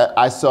to that,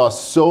 I saw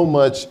so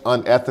much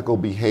unethical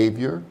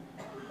behavior.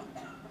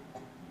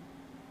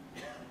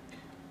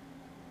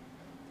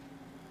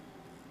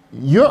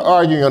 You're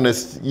arguing on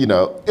this, you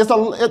know, there's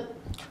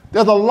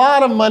a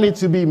lot of money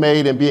to be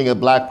made in being a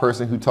black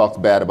person who talks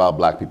bad about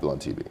black people on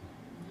TV.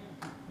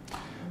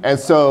 And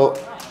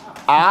so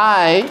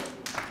I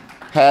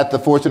had the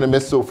fortune and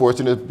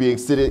misfortune of being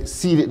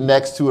seated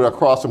next to or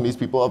across from these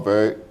people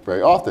very,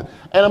 very often.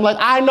 And I'm like,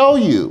 I know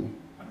you.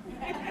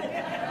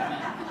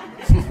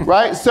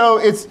 Right? So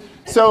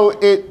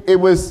it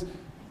was,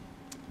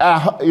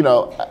 you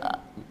know,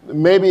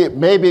 maybe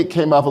it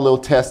came off a little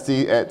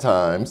testy at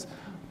times,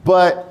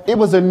 but it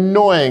was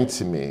annoying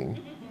to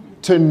me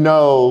to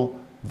know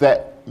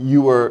that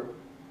you were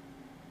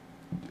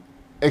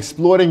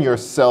exploiting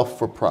yourself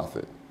for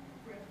profit.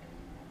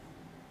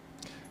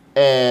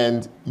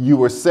 And you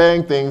were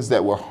saying things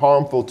that were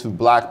harmful to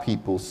black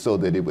people so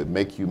that it would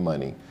make you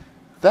money.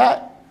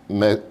 That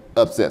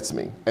upsets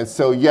me. And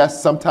so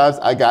yes, sometimes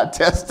I got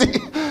testy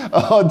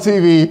on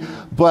TV,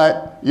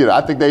 but you know,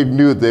 I think they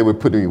knew they were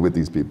putting me with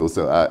these people,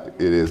 so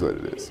it is what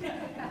it is.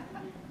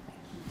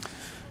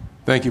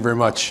 Thank you very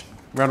much.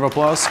 Round of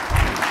applause.